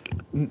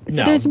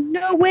 So there's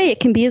no way it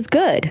can be as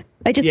good.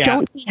 I just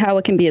don't see how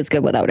it can be as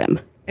good without him.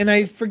 And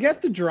I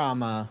forget the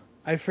drama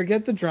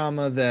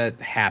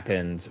that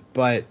happened,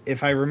 but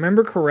if I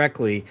remember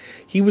correctly,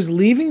 he was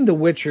leaving The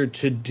Witcher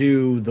to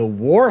do the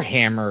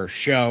Warhammer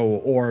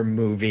show or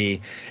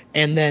movie,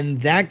 and then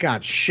that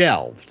got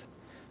shelved.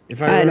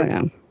 I don't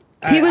know.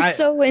 He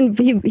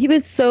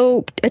was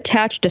so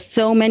attached to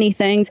so many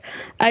things.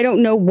 I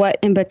don't know what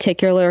in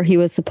particular he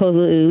was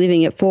supposedly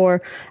leaving it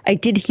for. I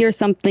did hear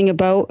something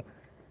about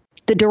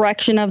the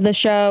direction of the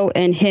show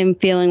and him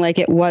feeling like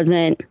it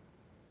wasn't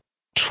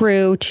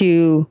true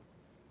to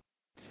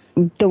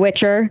The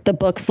Witcher, the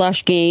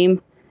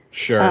book/game.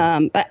 Sure.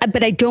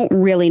 But I don't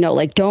really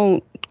know.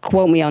 Don't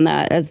quote me on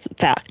that as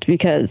fact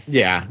because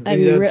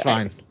that's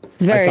fine.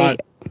 It's very.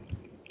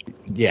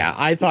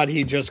 I thought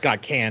he just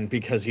got canned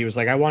because he was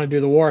like, I want to do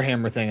the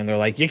Warhammer thing, and they're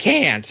like, you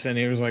can't, and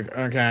he was like,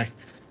 okay.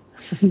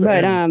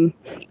 But and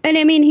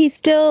I mean, he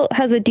still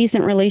has a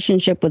decent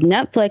relationship with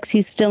Netflix.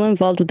 He's still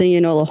involved with the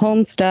Enola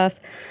Holmes stuff.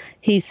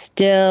 he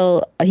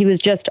was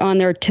just on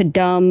their to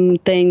dumb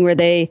thing where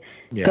they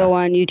go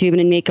on YouTube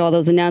and make all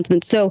those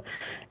announcements. So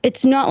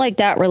it's not like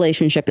that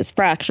relationship is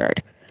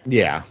fractured.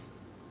 Yeah.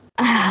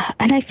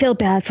 And I feel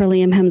bad for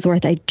Liam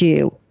Hemsworth. I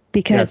do.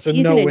 Because it's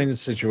a no-win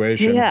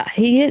situation. Yeah,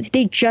 he is.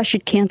 They just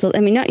should cancel. I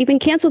mean, not even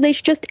cancel. They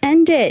should just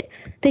end it.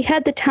 They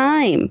had the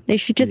time. They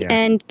should just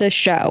end the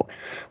show.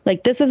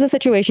 Like, this is a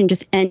situation.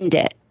 Just end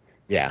it.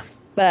 Yeah.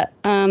 But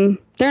they're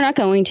not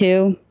going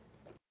to.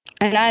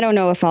 And I don't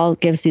know if I'll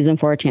give season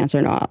 4 a chance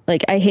or not.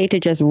 Like, I hate to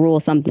just rule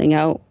something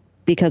out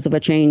because of a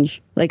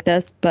change like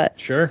this.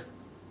 But sure.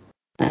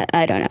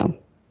 I don't know.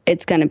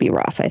 It's going to be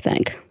rough, I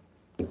think.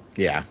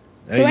 Yeah.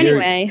 So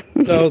anyway.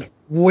 So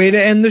way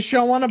to end the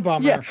show on a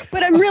bummer. Yeah,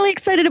 but I'm really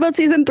excited about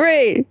season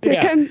 3.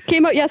 It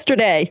came out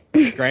yesterday.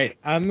 Great.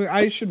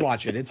 I should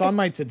watch it. It's on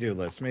my to-do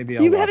list. Maybe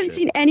I'll You watch haven't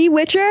seen any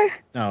Witcher?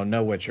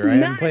 No Witcher.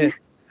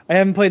 I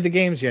haven't played the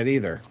games yet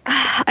either.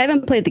 I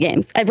haven't played the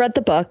games. I've read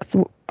the books,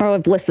 or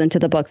I've listened to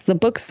the books. The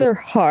books are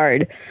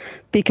hard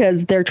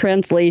because their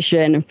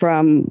translation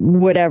from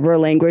whatever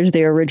language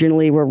they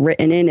originally were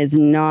written in is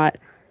not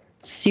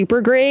super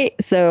great.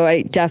 So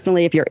I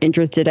definitely, if you're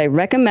interested, I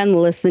recommend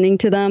listening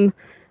to them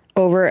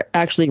over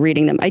actually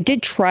reading them. I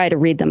did try to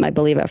read them, I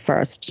believe, at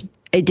first.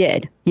 I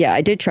did. Yeah,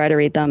 I did try to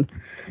read them.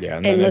 Yeah,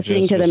 and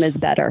listening to them is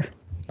better.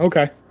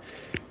 Okay.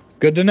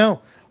 Good to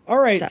know. All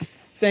right. So.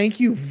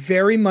 Thank you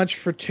very much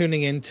for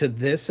tuning in to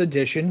this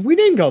edition. We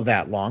didn't go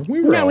that long.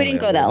 We didn't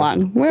go that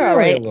long. We're all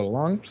right. A little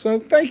long. So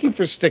thank you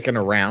for sticking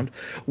around.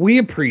 We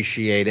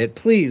appreciate it.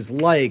 Please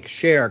like,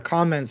 share,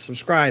 comment,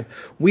 subscribe.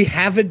 We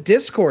have a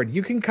Discord.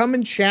 You can come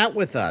and chat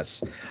with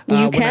us.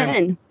 You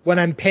can. When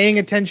I'm paying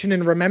attention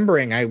and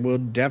remembering, I will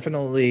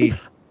definitely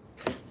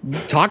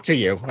talk to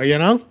you. You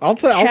know, I'll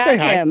say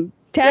hi.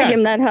 Tag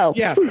him, that helps.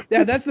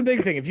 Yeah, that's the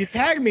big thing. If you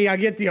tag me, I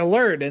get the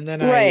alert, and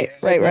then right.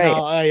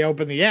 I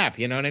open the app.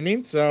 You know what I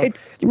mean? So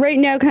it's right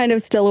now kind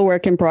of still a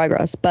work in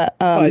progress, but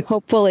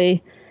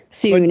hopefully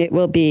soon it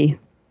will be.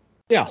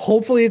 Yeah,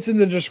 hopefully it's in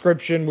the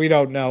description. We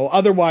don't know.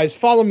 Otherwise,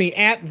 follow me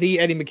at the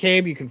Eddie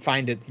McCabe. You can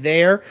find it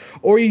there,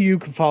 or you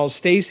can follow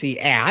Stacy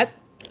at.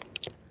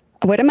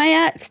 What am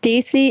I at?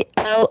 Stacy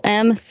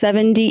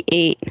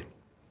LM78.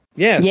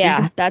 Yes.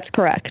 Yeah, that's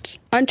correct.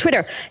 On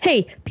Twitter.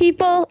 Hey,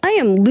 people, I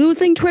am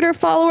losing Twitter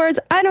followers.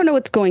 I don't know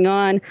what's going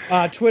on.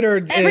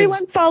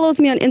 Everyone follows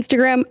me on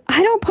Instagram.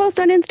 I don't post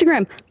on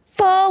Instagram.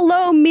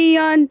 Follow me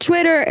on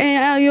Twitter,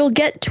 and you'll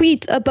get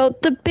tweets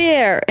about The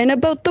Bear and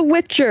about The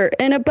Witcher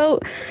and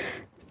about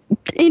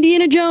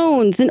Indiana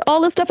Jones and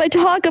all the stuff I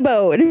talk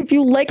about. And if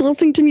you like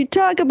listening to me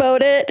talk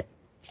about it,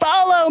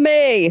 follow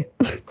me.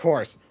 Of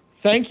course.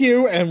 Thank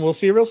you, and we'll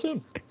see you real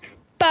soon.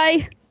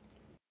 Bye.